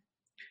you.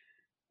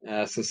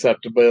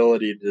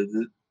 Susceptibility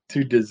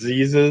to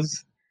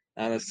diseases.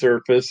 On the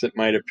surface, it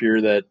might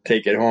appear that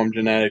take-at-home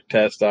genetic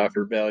tests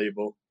offer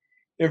valuable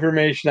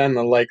information on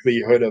the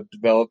likelihood of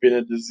developing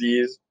a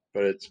disease,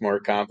 but it's more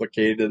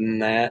complicated than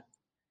that.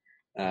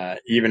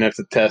 Even if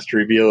the tests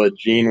reveal a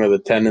gene with a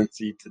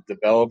tendency to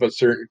develop a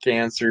certain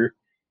cancer,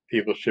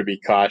 people should be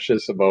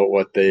cautious about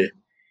what they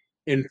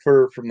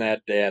infer from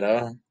that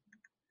data.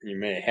 You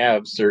may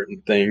have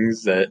certain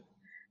things that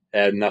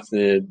have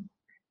nothing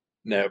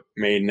that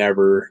may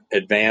never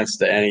advance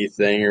to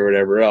anything or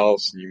whatever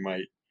else. You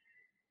might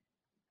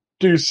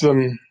do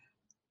some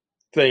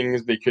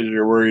things because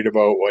you're worried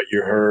about what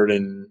you heard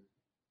and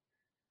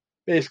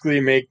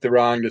basically make the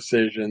wrong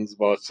decisions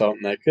about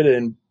something that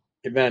could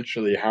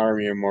eventually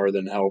harm you more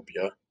than help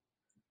you.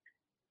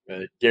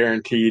 But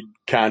guaranteed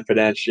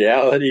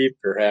confidentiality,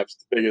 perhaps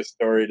the biggest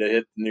story to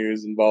hit the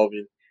news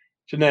involving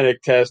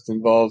genetic tests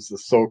involves the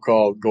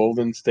so-called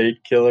Golden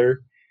State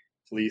Killer.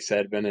 Police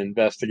had been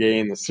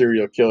investigating the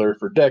serial killer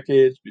for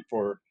decades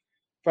before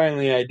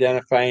finally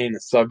identifying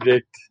the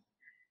subject,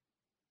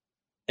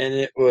 and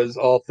it was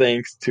all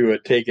thanks to a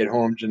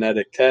take-it-home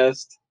genetic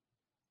test.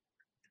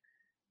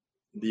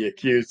 The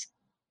accused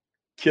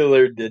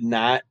killer did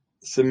not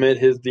submit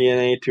his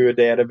DNA to a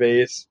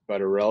database,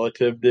 but a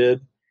relative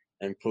did,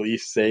 and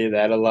police say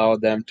that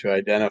allowed them to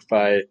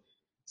identify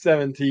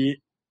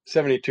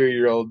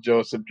 72-year-old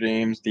Joseph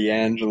James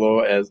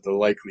DeAngelo as the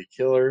likely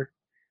killer.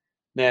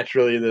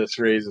 Naturally, this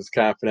raises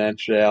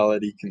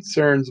confidentiality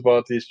concerns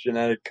about these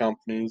genetic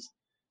companies.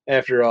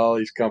 After all,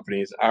 these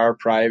companies are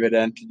private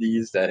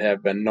entities that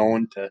have been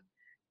known to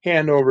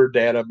hand over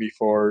data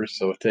before,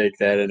 so take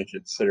that into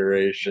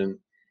consideration.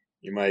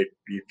 You might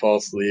be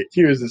falsely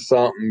accused of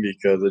something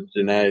because a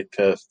genetic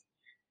test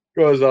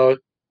goes out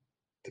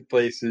to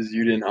places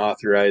you didn't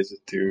authorize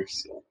it to,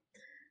 so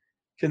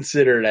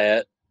consider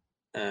that.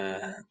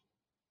 Uh,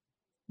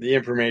 the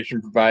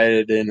information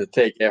provided in the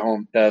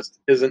take-at-home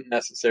test isn't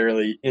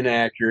necessarily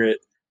inaccurate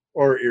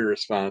or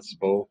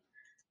irresponsible.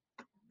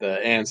 The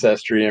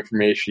ancestry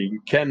information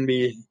can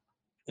be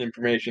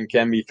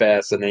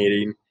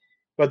fascinating,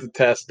 but the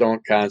tests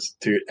don't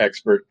constitute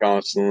expert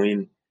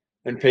counseling,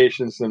 and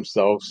patients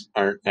themselves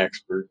aren't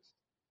experts.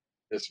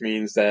 This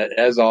means that,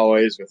 as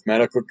always, with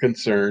medical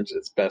concerns,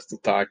 it's best to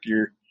talk to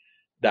your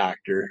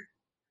doctor.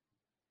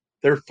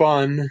 They're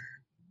fun,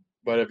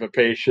 but if a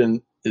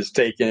patient is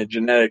taking a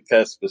genetic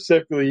test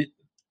specifically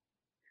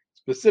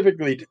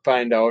to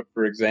find out,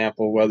 for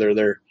example, whether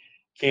their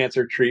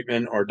cancer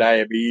treatment or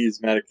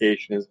diabetes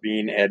medication is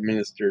being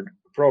administered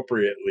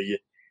appropriately,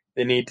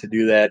 they need to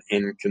do that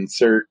in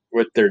concert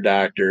with their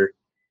doctor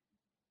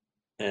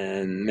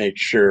and make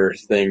sure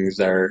things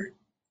are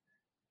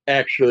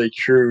actually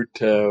true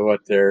to what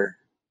they're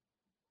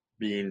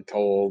being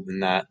told and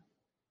not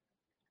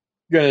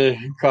going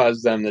to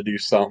cause them to do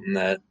something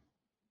that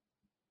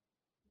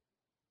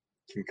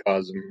can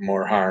cause them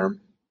more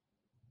harm.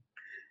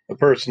 A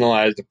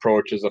personalized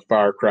approach is a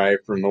far cry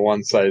from the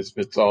one size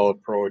fits all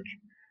approach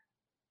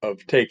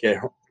of take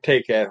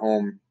at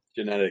home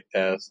genetic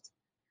test.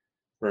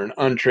 For an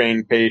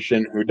untrained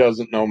patient who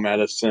doesn't know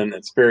medicine,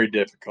 it's very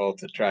difficult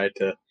to try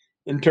to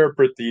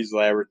interpret these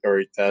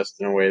laboratory tests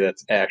in a way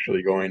that's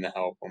actually going to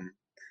help them.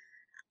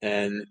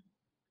 And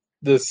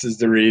this is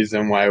the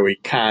reason why we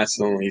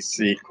constantly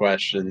see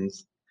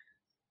questions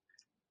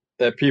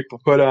that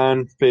people put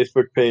on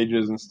Facebook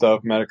pages and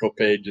stuff, medical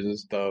pages and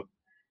stuff,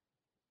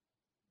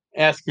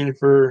 asking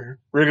for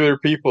regular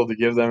people to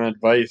give them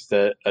advice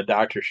that a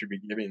doctor should be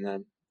giving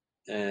them.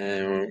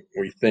 And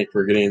we think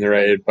we're getting the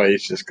right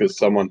advice just because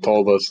someone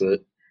told us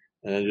it.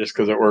 And just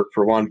because it worked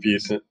for one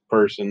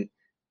person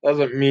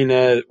doesn't mean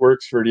that it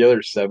works for the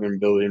other 7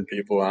 billion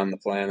people on the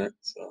planet.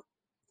 So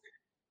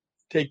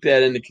take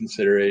that into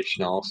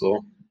consideration also.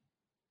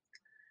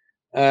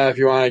 If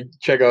you want to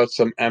check out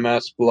some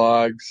MS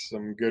blogs,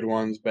 some good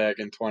ones back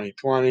in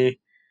 2020,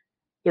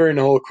 during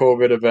the whole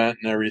COVID event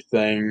and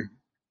everything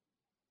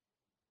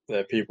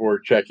that people were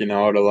checking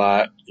out a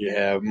lot, you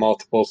have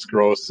multiple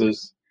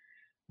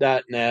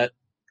sclerosis.net,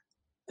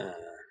 uh,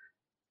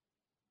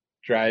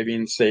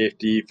 driving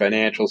safety,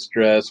 financial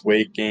stress,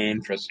 weight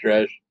gain,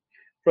 frustration,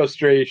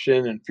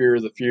 and fear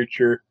of the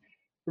future.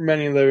 For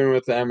many living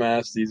with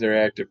MS, these are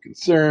active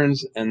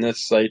concerns, and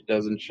this site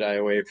doesn't shy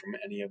away from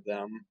any of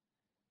them.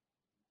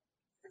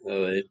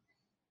 And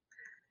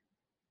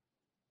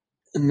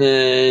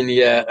then,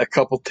 yeah, a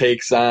couple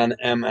takes on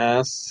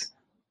MS.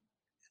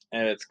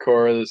 At its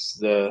core, this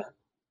is a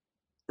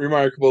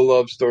remarkable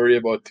love story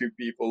about 2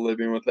 people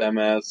living with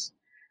MS,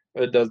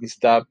 but it doesn't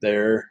stop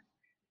there.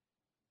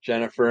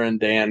 Jennifer and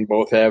Dan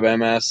both have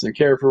MS and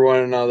care for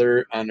one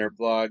another. On their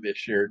blog, they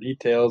share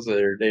details of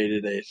their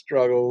day-to-day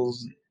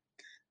struggles,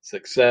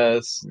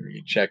 success.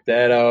 You check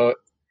that out.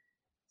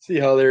 See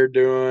how they're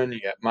doing.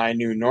 You got My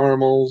New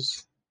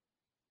Normals.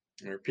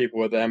 Or people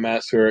with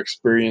MS who are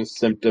experiencing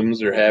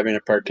symptoms or having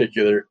a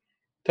particular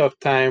tough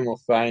time will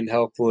find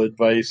helpful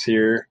advice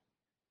here.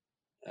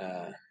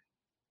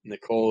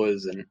 Nicole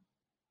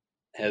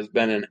has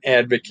been an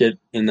advocate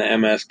in the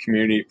MS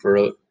community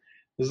for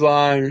as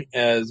long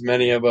as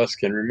many of us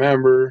can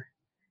remember.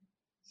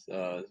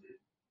 So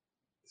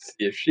see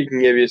if she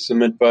can give you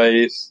some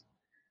advice.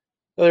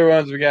 Other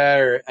ones we got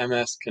are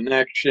MS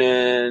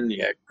Connection,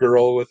 you got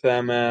Girl with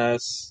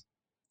MS,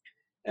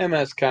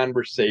 MS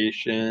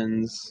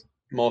Conversations,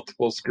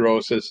 Multiple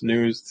Sclerosis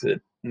News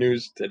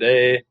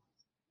Today,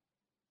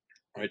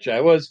 which I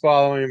was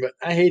following, but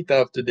I hate the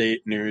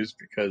up-to-date news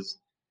because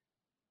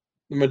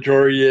the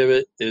majority of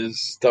it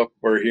is stuff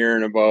we're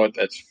hearing about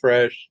that's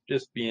fresh,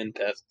 just being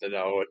tested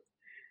out,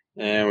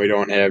 and we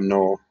don't have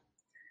no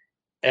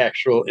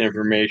actual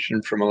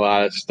information from a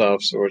lot of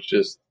stuff, so it's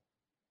just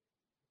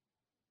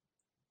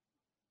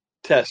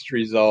test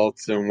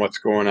results and what's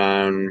going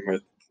on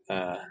with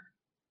the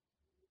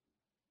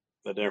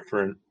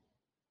different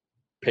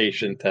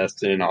patient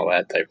testing and all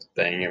that type of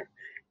thing. And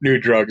new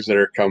drugs that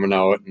are coming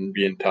out and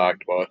being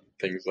talked about,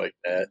 things like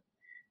that.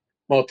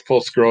 Multiple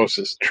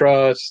Sclerosis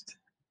Trust.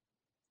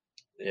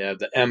 You have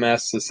the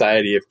MS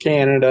Society of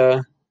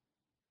Canada.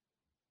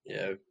 You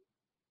have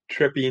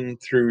Tripping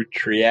Through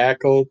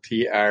Treacle,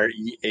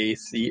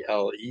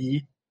 Treacle.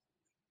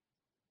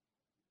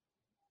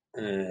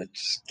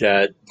 It's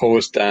got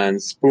posts on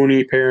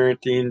spoony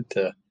parenting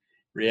to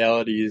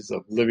realities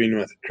of living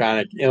with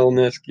chronic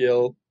illness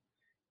guilt.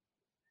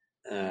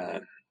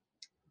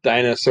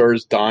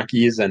 Dinosaurs,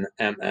 Donkeys, and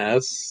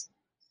MS.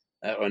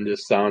 That one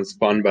just sounds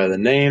fun by the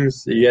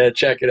names. So you gotta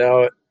check it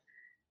out.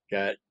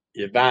 Got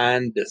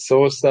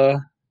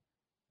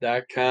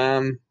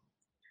YvonneDeSouza.com.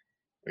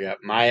 We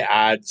got My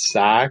Odd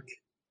Sock.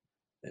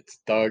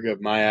 It's Doug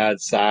of My Odd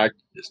Sock.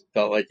 Just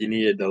felt like he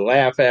needed to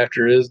laugh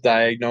after his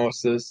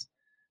diagnosis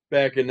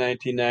back in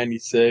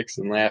 1996,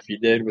 and laugh he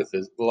did with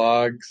his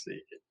blog. So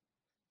you can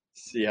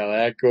see how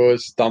that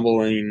goes.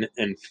 Stumbling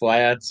in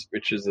Flats,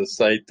 which is a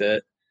site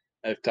that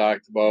I've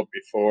talked about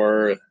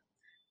before. A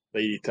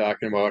lady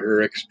talking about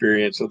her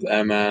experience with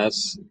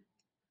MS.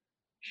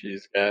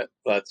 She's got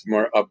lots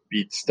more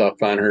upbeat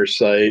stuff on her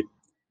site.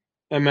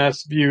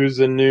 MS Views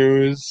and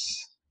News.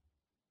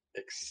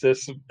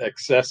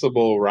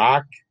 Accessible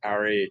Rock,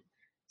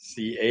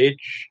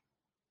 RACH.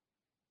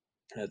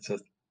 That's a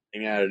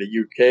thing out of the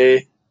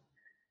UK.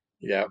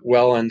 You got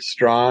Well and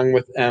Strong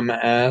with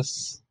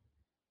MS.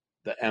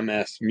 The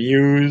MS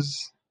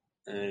Muse.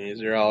 And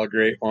these are all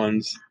great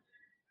ones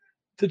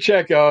to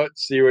check out,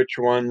 see which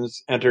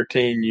ones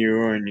entertain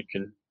you, and you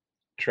can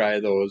try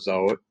those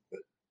out. But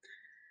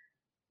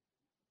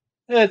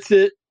that's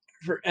it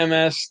for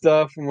MS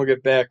stuff, and we'll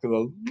get back with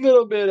a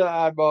little bit of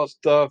oddball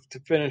stuff to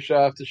finish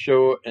off the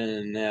show,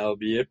 and that'll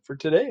be it for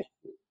today.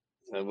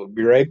 I will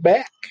be right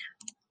back.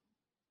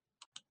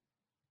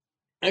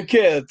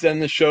 Okay, let's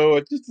end the show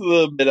with just a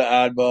little bit of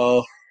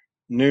oddball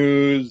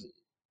news,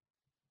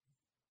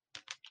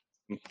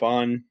 some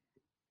fun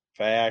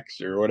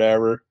facts or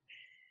whatever.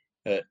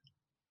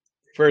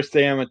 First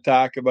thing I'm going to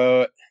talk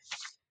about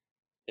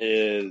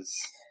is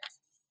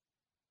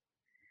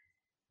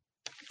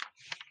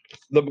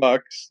the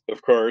Bucks.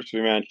 Of course,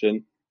 we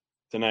mentioned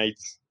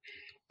tonight's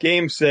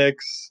Game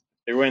 6.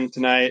 They win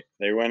tonight.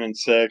 They win in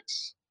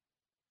 6.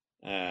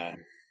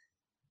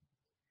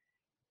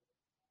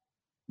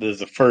 This is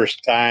the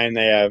first time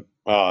they have,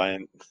 well,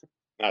 and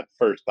not the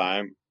first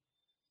time,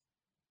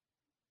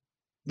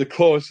 the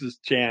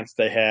closest chance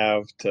they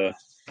have to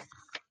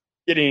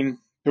getting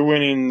to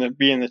winning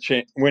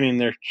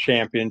their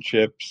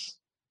championships,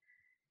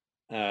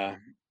 uh,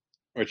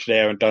 which they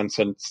haven't done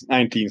since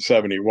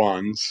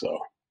 1971. So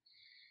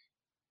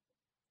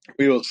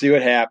we will see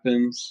what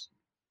happens.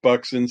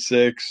 Bucks in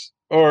 6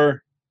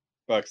 or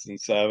Bucks in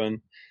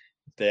 7.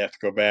 They have to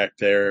go back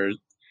there,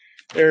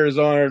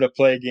 Arizona, to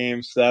play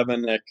Game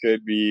 7. That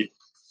could be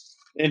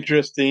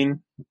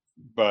interesting,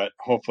 but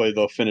hopefully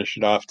they'll finish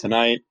it off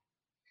tonight.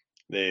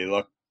 They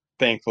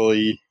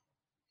thankfully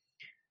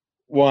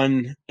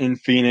won in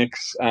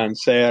Phoenix on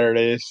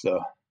Saturday,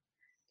 so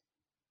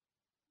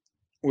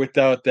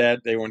without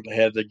that, they wouldn't have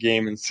had the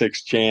Game in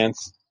 6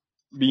 chance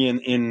being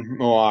in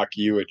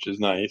Milwaukee, which is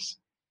nice.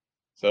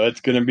 So it's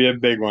going to be a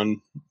big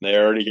one. They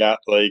already got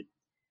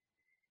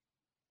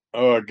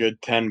a good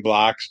 10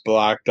 blocks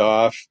blocked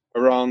off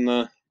around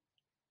the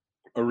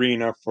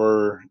arena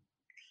for,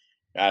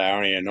 God, I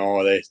don't even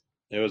know. It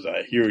was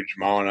a huge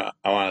amount.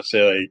 I want to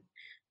say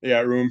they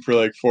got room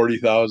for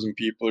 40,000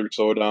 people or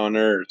so down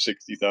there, or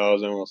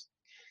 60,000. Well,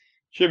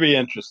 should be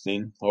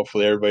interesting.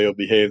 Hopefully everybody will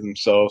behave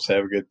themselves,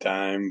 have a good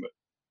time. But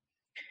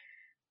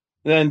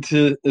then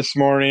to this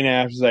morning,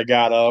 after I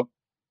got up,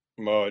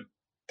 about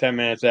 10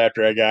 minutes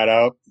after I got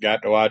up,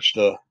 got to watch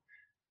the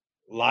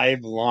live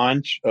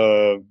launch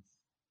of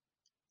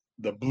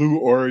the Blue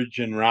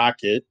Origin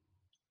rocket,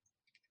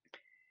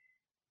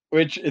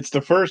 which it's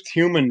the first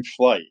human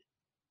flight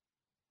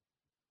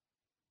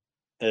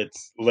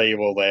it's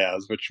labeled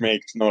as, which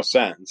makes no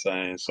sense.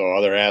 So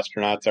other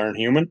astronauts aren't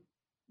human.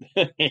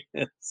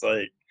 It's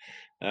I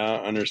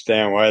don't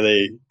understand why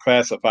they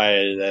classify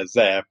it as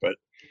that, but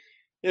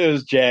it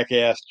was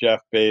jackass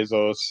Jeff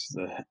Bezos,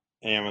 the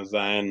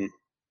Amazon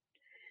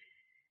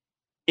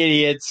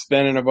idiot,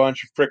 spending a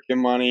bunch of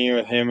freaking money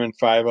with him and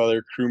 5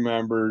 other crew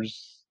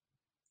members,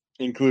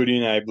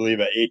 including, I believe,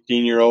 an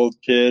 18-year-old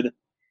kid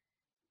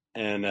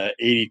and an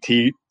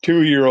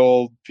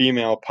 82-year-old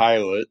female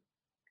pilot.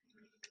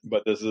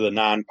 But this is a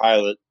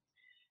non-pilot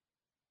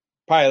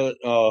pilot.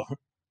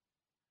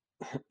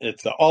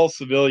 It's an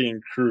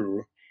all-civilian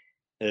crew.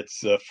 It's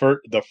the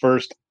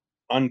first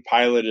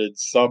unpiloted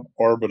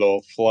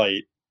suborbital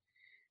flight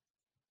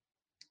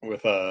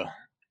with a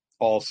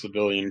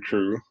all-civilian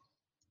crew.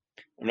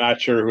 I'm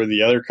not sure who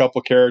the other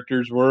couple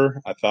characters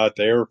were. I thought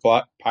they were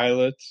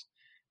pilots,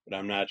 but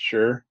I'm not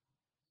sure.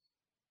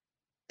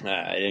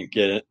 I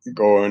didn't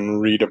go and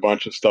read a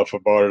bunch of stuff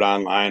about it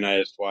online. I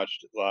just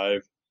watched it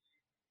live.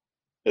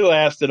 It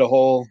lasted a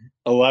whole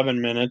 11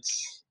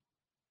 minutes.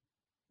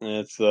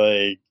 And it's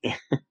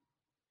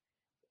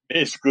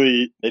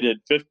basically they did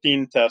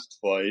 15 test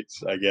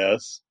flights, I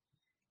guess,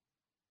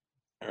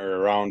 or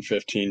around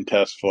 15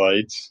 test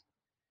flights.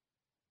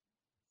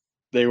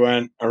 They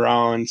went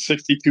around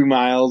 62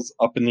 miles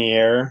up in the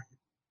air.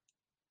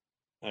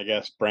 I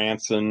guess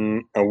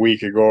Branson a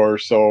week ago or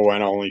so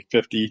went only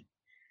 50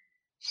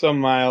 some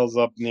miles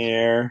up in the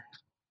air.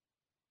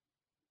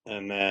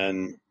 And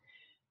then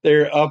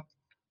they're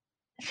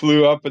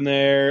flew up in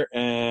there,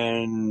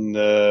 and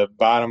the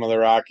bottom of the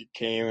rocket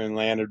came and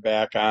landed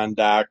back on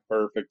dock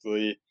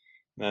perfectly.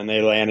 Then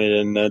they landed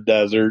in the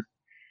desert.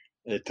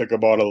 It took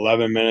about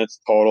 11 minutes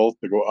total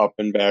to go up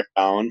and back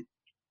down.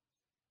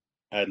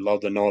 I'd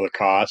love to know the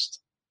cost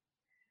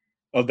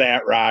of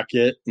that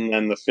rocket and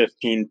then the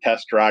 15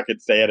 test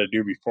rockets they had to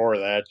do before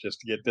that just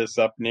to get this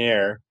up in the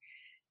air.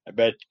 I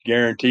bet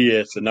guarantee you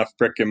it's enough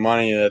frickin'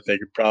 money that they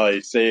could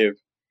probably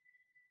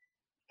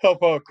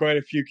help out quite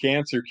a few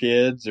cancer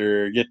kids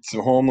or get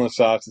some homeless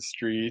off the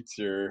streets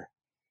or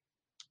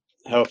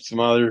help some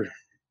other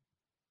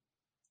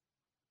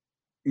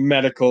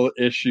medical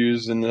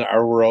issues in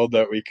our world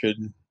that we could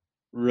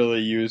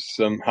really use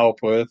some help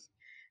with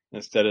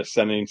instead of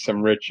sending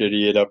some rich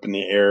idiot up in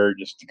the air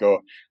just to go,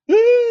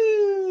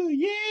 woo,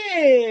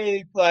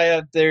 yay, fly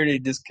up there to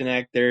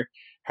disconnect their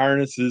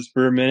harnesses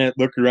for a minute,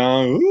 look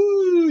around,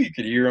 ooh, you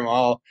could hear them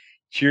all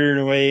cheering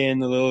away in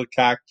the little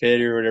cockpit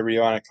or whatever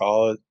you want to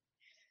call it,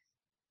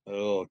 the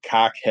little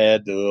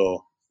cockhead, the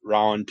little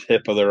round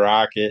tip of the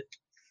rocket.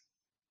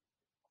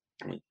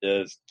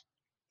 Just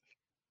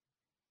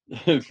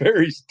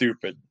very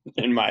stupid,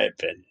 in my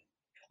opinion.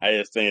 I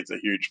just think it's a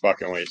huge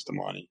fucking waste of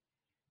money.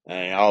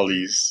 And all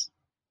these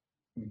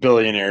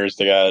billionaires,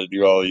 they gotta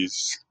do all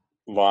these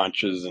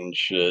launches and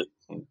shit.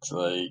 It's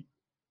like,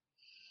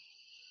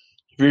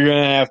 if you're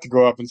gonna have to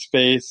go up in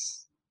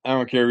space, I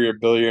don't care if you're a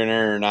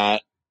billionaire or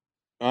not,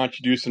 why don't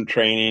you do some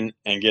training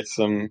and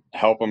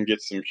help them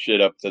get some shit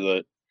up to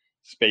the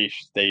space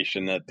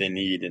station that they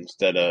need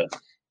instead of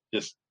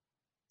just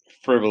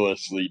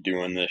frivolously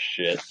doing this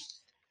shit.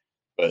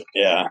 But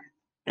yeah,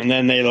 and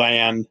then they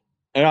land,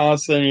 and all of a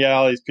sudden you got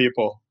all these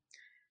people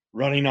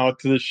running out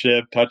to the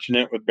ship, touching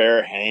it with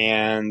bare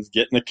hands,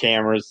 getting the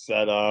cameras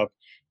set up,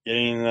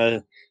 getting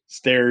the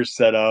stairs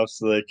set up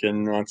so they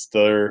can, once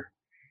they're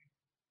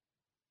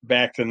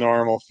back to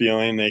normal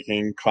feeling, they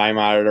can climb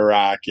out of the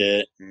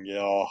rocket and get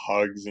all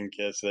hugs and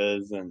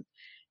kisses and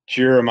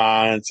cheer them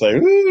on. It's like,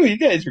 ooh, you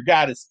guys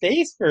got to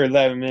space for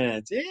 11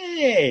 minutes.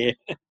 Yay!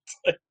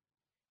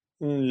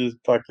 It's just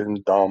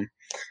fucking dumb.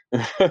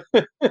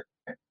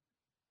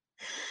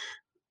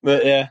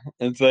 But yeah,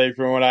 it's like,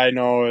 from what I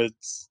know,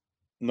 it's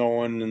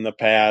known in the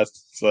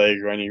past. It's like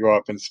when you go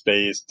up in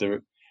space,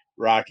 the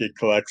rocket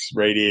collects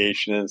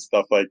radiation and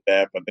stuff like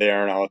that, but they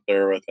aren't out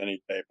there with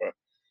any type of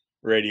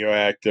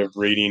radioactive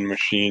reading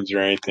machines or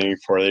anything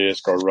before they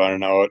just go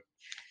running out.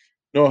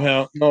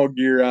 No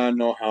gear on,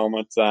 no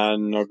helmets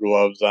on, no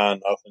gloves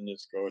on, nothing.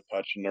 Just go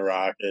touching the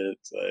rocket.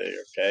 It's like,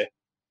 okay,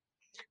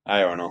 I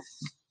don't know.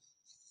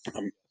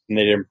 And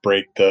they didn't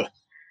break the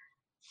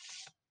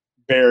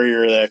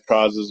barrier that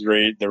causes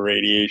the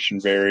radiation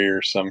barrier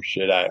or some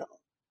shit. I don't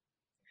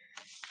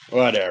know.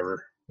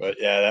 Whatever. But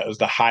yeah, that was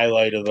the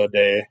highlight of the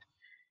day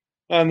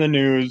on the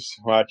news.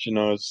 Watching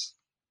those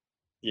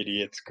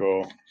idiots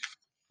go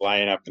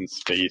flying up in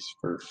space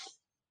for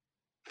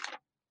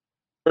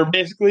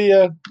basically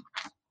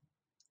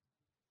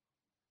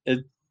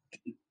it's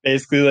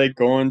basically like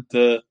going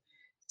to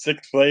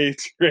Six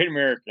Flags Great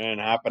America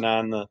and hopping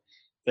on the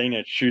thing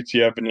that shoots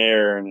you up in the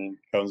air and then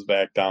comes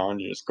back down,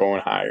 just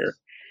going higher.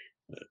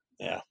 But,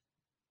 yeah.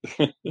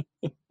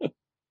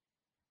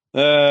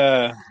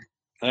 Uh,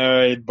 all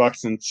right,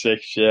 Bucks and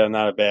six. Yeah, I'm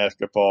not a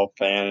basketball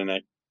fan, and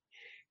I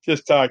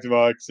just talked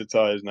about it because it's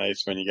always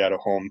nice when you got a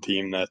home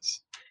team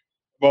that's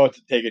about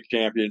to take a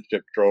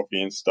championship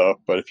trophy and stuff.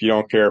 But if you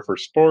don't care for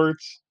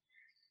sports,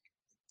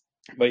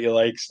 but you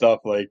like stuff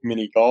like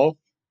mini golf,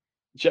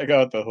 check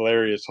out the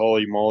hilarious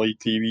Holy Moly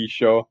TV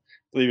show. I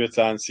believe it's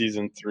on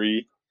season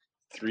 3,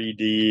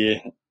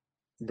 3D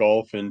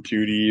golf and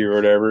 2D or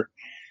whatever.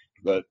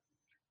 But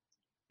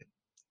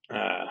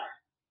uh,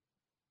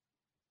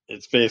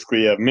 it's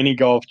basically a mini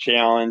golf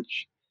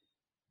challenge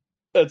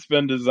that's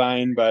been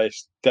designed by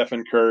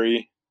Stephen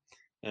Curry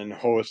and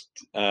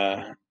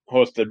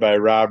hosted by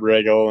Rob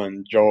Riggle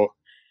and Joe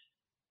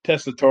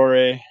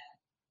Tessitore.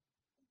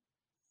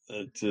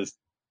 It's just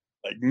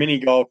like mini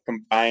golf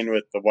combined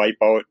with the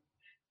Wipeout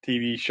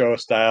TV show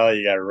style.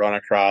 You got to run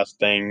across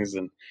things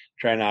and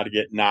try not to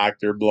get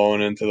knocked or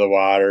blown into the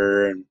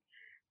water and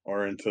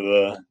or into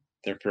the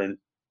different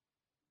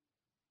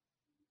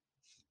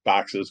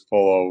boxes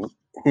full of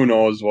who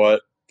knows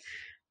what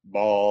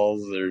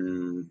balls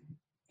and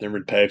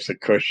different types of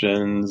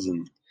cushions,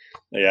 and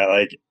they got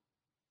like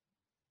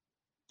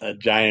a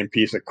giant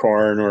piece of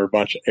corn where a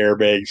bunch of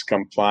airbags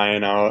come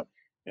flying out.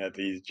 You got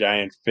these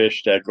giant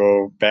fish that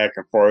go back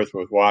and forth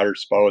with water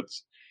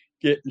spouts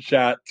getting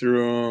shot through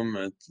them.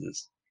 It's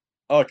just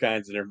all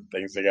kinds of different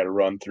things they got to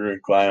run through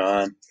and climb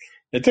on.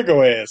 It took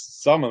away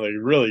some of the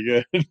really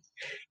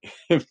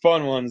good,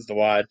 fun ones to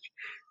watch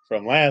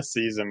from last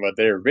season, but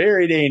they were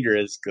very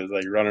dangerous because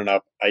like running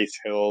up ice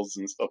hills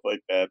and stuff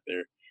like that.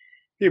 There,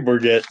 people were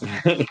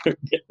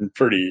getting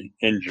pretty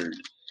injured.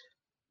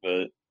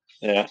 But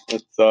yeah,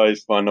 it's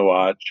always fun to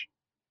watch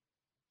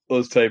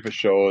those type of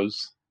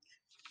shows.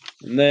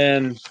 And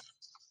then I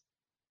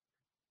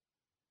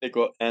think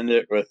we'll end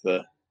it with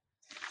a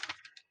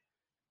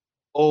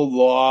old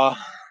law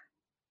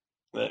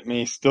that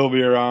may still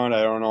be around.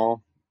 I don't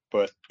know,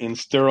 but in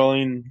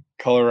Sterling,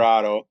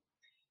 Colorado,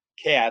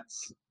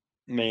 cats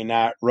may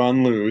not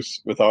run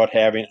loose without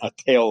having a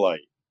tail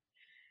light.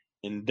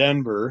 In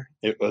Denver,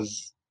 it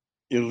was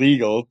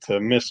illegal to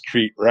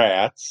mistreat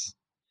rats.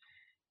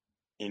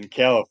 In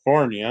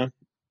California,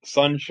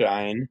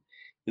 sunshine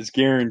is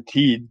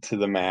guaranteed to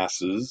the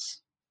masses.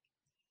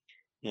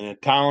 In a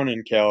town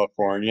in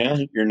California,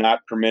 you're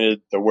not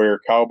permitted to wear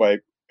cowboy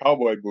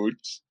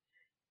boots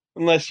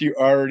unless you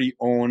already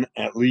own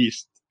at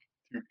least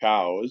 2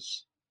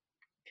 cows.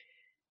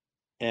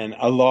 And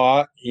a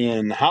law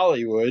in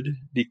Hollywood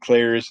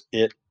declares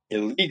it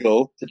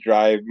illegal to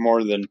drive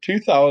more than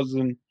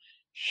 2,000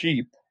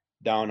 sheep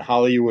down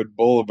Hollywood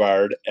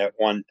Boulevard at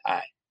one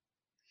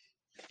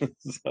time.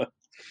 So,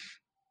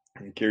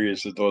 I'm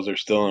curious if those are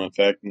still in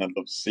effect, and I'd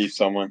love to see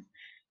someone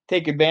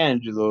take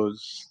advantage of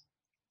those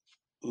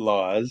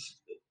laws.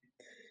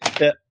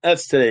 Yeah,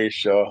 that's today's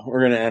show.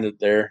 We're going to end it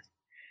there.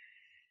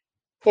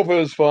 Hope it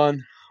was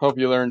fun. Hope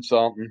you learned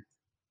something.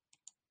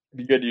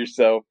 Be good to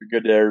yourself. Be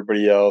good to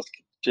everybody else.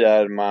 Check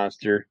out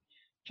Monster.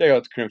 Check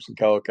out the Crimson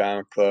Cowl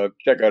Comic Club.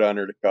 Check out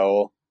Under the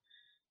Cowl.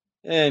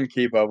 And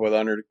keep up with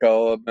Under the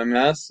Cowl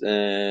MS.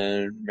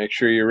 And make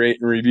sure you rate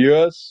and review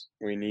us.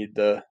 We need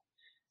the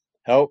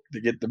help to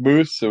get the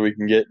boost so we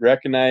can get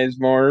recognized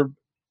more.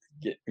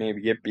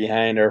 Maybe get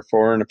behind our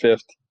 4 and a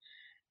 5th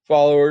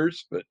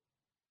followers. But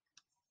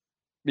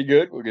be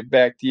good. We'll get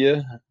back to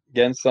you.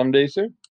 again someday soon.